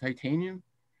 3–4% titanium.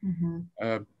 Mm-hmm.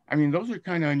 I mean, those are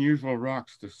kind of unusual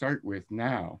rocks to start with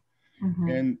now. Mm-hmm.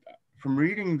 And from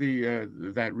reading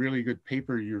that really good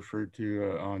paper you referred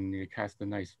to on the Acasta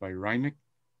Gneiss by Reimek,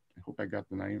 I hope I got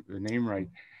the name right,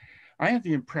 I had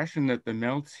the impression that the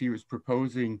melts he was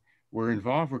proposing were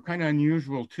kind of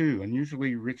unusual too,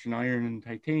 unusually rich in iron and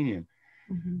titanium.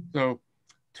 Mm-hmm. So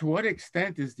to what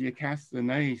extent is the Acasta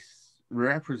Gneiss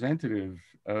representative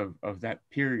of that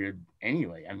period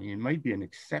anyway? I mean, it might be an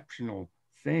exceptional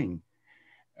thing.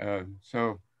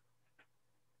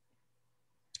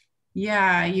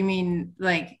 Yeah, you mean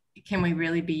like, can we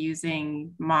really be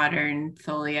using modern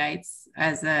tholeiites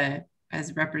as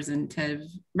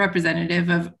representative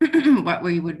of what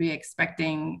we would be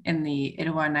expecting in the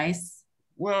Ioarchean gneiss?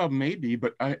 Well, maybe,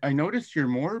 but I noticed your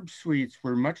Morb suites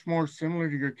were much more similar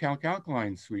to your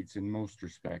calc-alkaline suites in most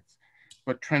respects,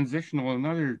 but transitional in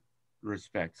other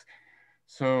respects.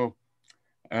 So,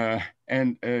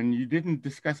 and you didn't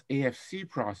discuss AFC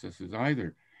processes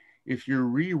either. If you're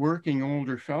reworking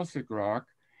older felsic rock,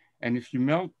 and if you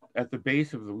melt at the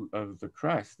base of the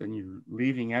crust and you're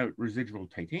leaving out residual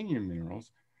titanium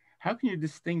minerals, how can you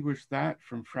distinguish that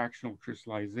from fractional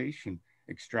crystallization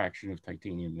extraction of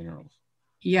titanium minerals?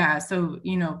 Yeah, so,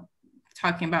 you know,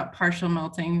 talking about partial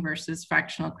melting versus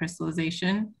fractional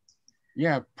crystallization.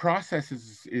 Yeah, process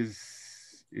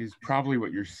is probably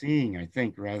what you're seeing, I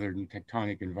think, rather than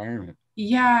tectonic environment.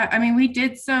 Yeah, I mean, we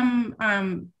did some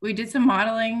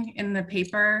modeling in the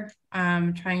paper,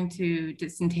 trying to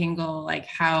disentangle like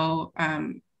how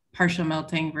partial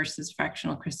melting versus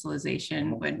fractional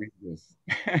crystallization would. Read this.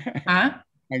 Huh?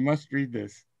 I must read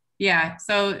this. Yeah,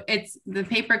 so the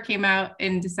paper came out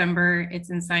in December.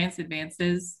 It's in Science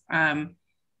Advances. Yeah,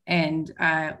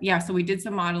 so we did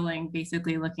some modeling,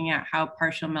 basically looking at how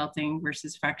partial melting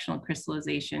versus fractional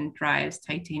crystallization drives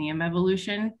titanium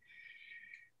evolution.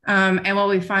 And what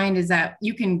we find is that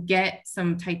you can get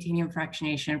some titanium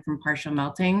fractionation from partial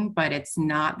melting, but it's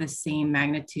not the same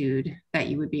magnitude that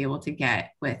you would be able to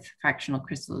get with fractional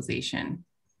crystallization.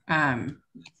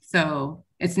 So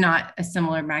it's not a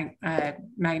similar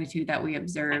magnitude that we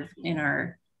observe in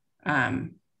our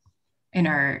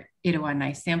Ioarchean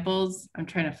gneiss samples. I'm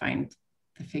trying to find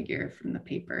the figure from the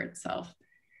paper itself.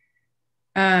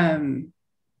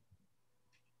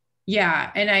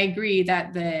 Yeah, and I agree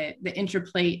that the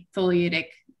intraplate tholeiitic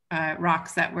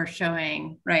rocks that we're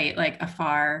showing, right, like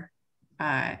Afar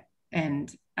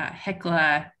and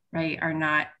Hecla, right,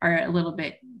 are a little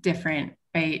bit different,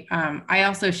 right? I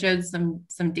also showed some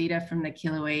data from the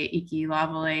Kilauea Iki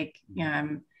lava lake,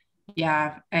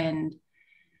 yeah, and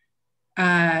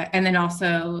then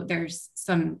also there's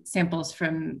some samples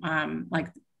from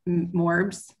like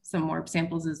Morbs, some Morb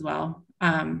samples as well.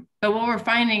 But what we're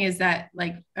finding is that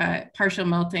like partial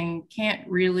melting can't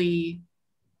really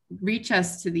reach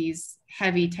us to these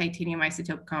heavy titanium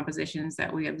isotope compositions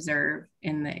that we observe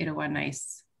in the Ioarchean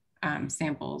gneiss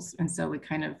samples. And so we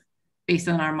kind of, based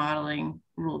on our modeling,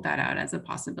 ruled that out as a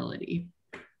possibility.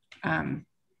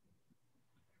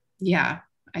 Yeah,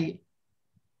 I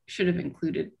should have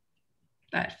included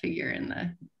that figure in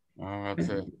the. Oh,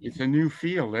 it's a new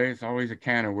field. It's always a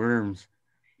can of worms.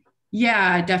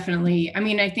 Yeah, definitely. I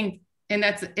mean, I think, and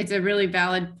it's a really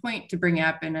valid point to bring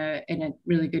up, and a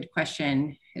really good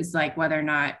question is like whether or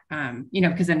not, you know,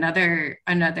 because another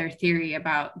theory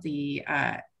about the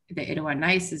Ioarchean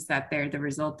gneiss is that they're the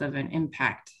result of an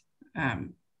impact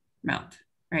melt,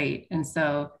 right? And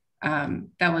so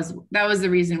that was the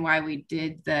reason why we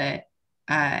did the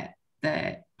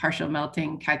partial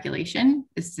melting calculation,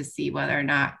 is to see whether or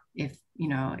not, if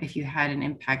you had an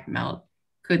impact melt,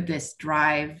 could this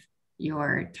drive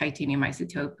your titanium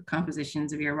isotope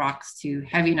compositions of your rocks to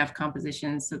heavy enough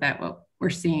compositions so that what we're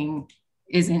seeing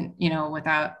isn't, you know,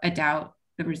 without a doubt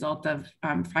the result of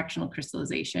fractional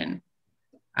crystallization.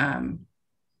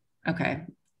 Okay,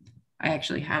 I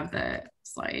actually have the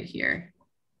slide here.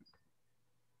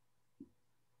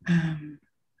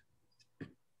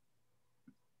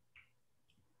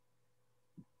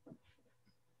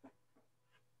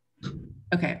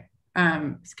 Okay,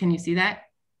 can you see that?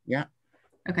 Yeah.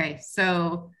 Okay,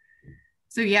 so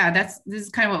yeah, this is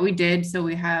kind of what we did. So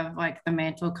we have like the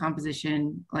mantle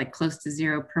composition like close to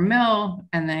 0 per mil,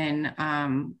 and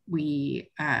then we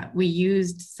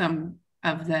used some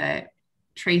of the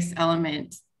trace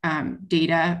element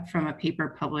data from a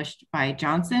paper published by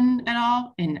Johnson et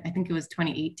al. In I think it was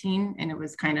 2018, and it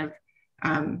was kind of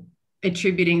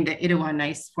attributing the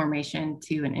Hadean-Archean formation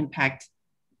to an impact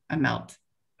melt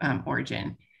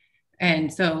origin.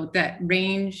 And so that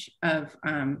range of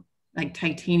like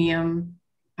titanium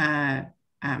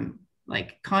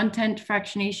like content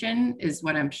fractionation is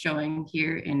what I'm showing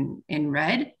here in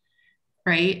red,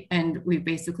 right? And we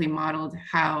basically modeled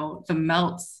how the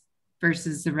melts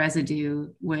versus the residue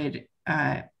would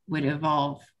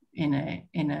evolve in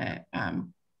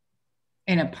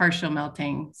a partial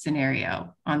melting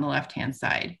scenario on the left-hand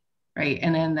side, right?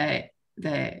 And then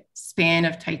the span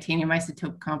of titanium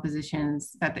isotope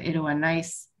compositions that the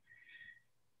Hadean-Archean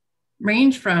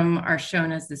range from are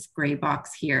shown as this gray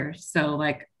box here. So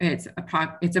like it's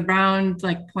around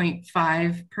like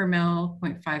 0.5 per mil,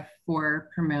 0.54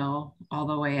 per mil, all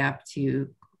the way up to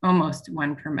almost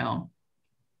 1 per mil.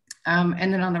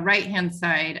 And then on the right-hand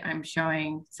side, I'm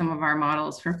showing some of our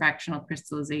models for fractional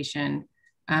crystallization.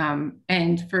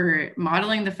 And for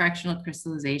modeling the fractional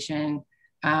crystallization,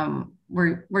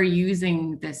 we're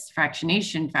using this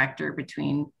fractionation factor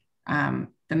between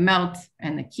the melt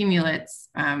and the cumulates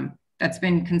that's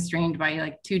been constrained by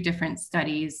like 2 different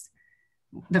studies.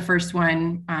 The first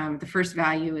one, the first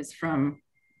value is from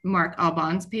Mark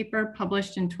Alban's paper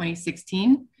published in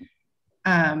 2016.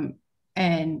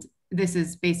 And this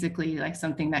is basically like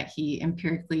something that he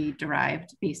empirically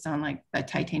derived based on like the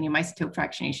titanium isotope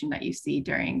fractionation that you see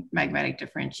during magmatic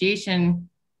differentiation.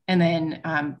 And then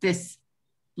this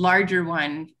larger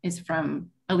one is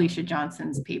from Alicia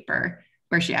Johnson's paper,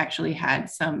 where she actually had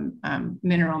some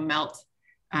mineral melt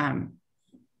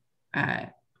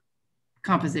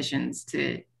compositions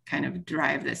to kind of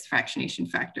derive this fractionation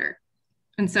factor.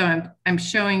 And so I'm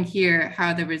showing here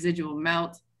how the residual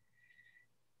melt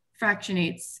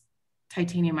fractionates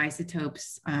titanium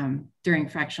isotopes during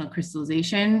fractional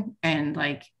crystallization. And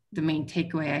like the main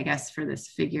takeaway, I guess, for this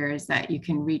figure is that you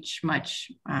can reach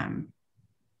much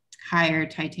higher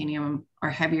titanium or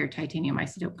heavier titanium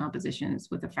isotope compositions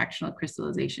with a fractional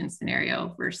crystallization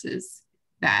scenario versus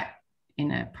that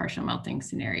in a partial melting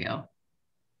scenario.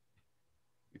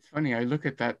 It's funny, I look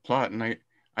at that plot and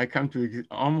I come to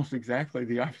almost exactly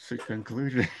the opposite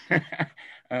conclusion.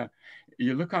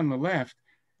 You look on the left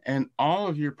and all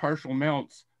of your partial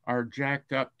melts are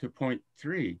jacked up to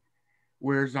 0.3,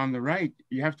 whereas on the right,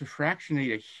 you have to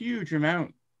fractionate a huge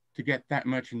amount to get that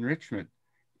much enrichment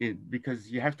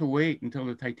because you have to wait until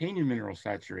the titanium mineral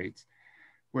saturates.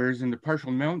 Whereas in the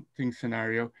partial melting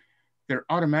scenario, they're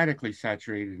automatically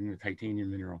saturated in the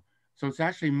titanium mineral. So it's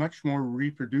actually much more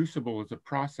reproducible as a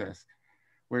process,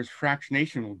 whereas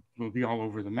fractionation will be all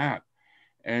over the map.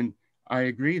 And I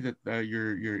agree that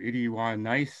your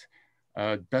Hadean-Archean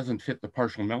doesn't fit the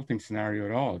partial melting scenario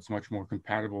at all. It's much more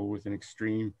compatible with an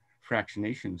extreme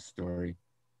fractionation story.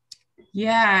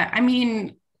 Yeah, I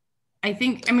mean,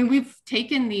 we've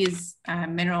taken these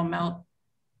mineral melt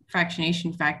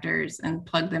fractionation factors and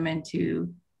plugged them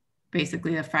into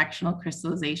basically a fractional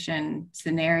crystallization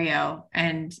scenario.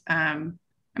 And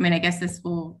I guess this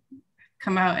will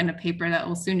come out in a paper that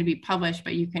will soon to be published,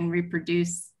 but you can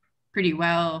reproduce pretty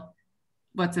well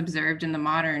what's observed in the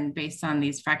modern based on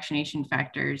these fractionation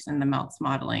factors and the melts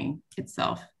modeling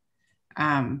itself.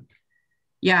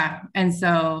 Yeah, and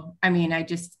so, I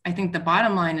think the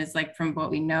bottom line is like from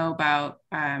what we know about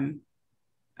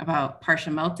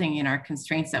partial melting and our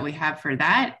constraints that we have for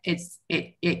that,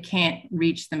 it can't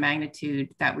reach the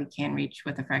magnitude that we can reach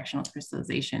with a fractional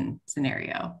crystallization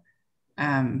scenario.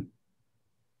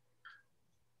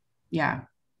 Yeah.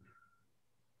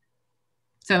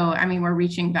 So, we're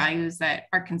reaching values that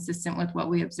are consistent with what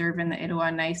we observe in the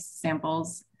Hadean-Archean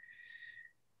samples.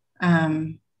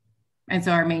 And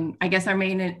so our main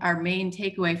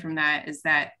takeaway from that is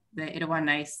that the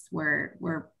Hadean-Archean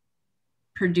were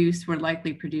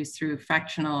likely produced through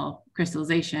fractional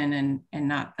crystallization and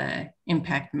not the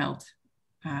impact melt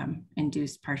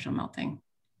induced partial melting.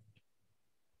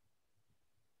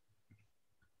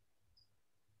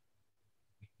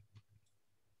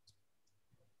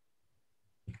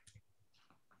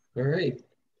 All right.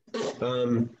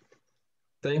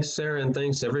 Thanks, Sarah, and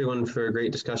thanks everyone for a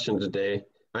great discussion today.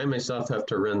 I myself have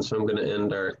to run, so I'm going to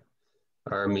end our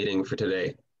our meeting for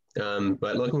today.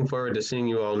 But looking forward to seeing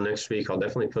you all next week. I'll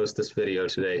definitely post this video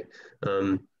today.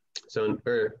 I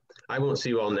won't see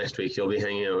you all next week. You'll be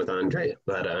hanging out with Andre,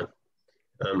 but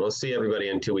I'll see everybody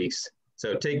in 2 weeks.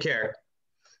 So take care.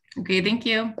 Okay, thank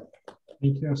you.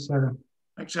 Thank you, Sarah.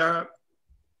 Thanks, Sarah.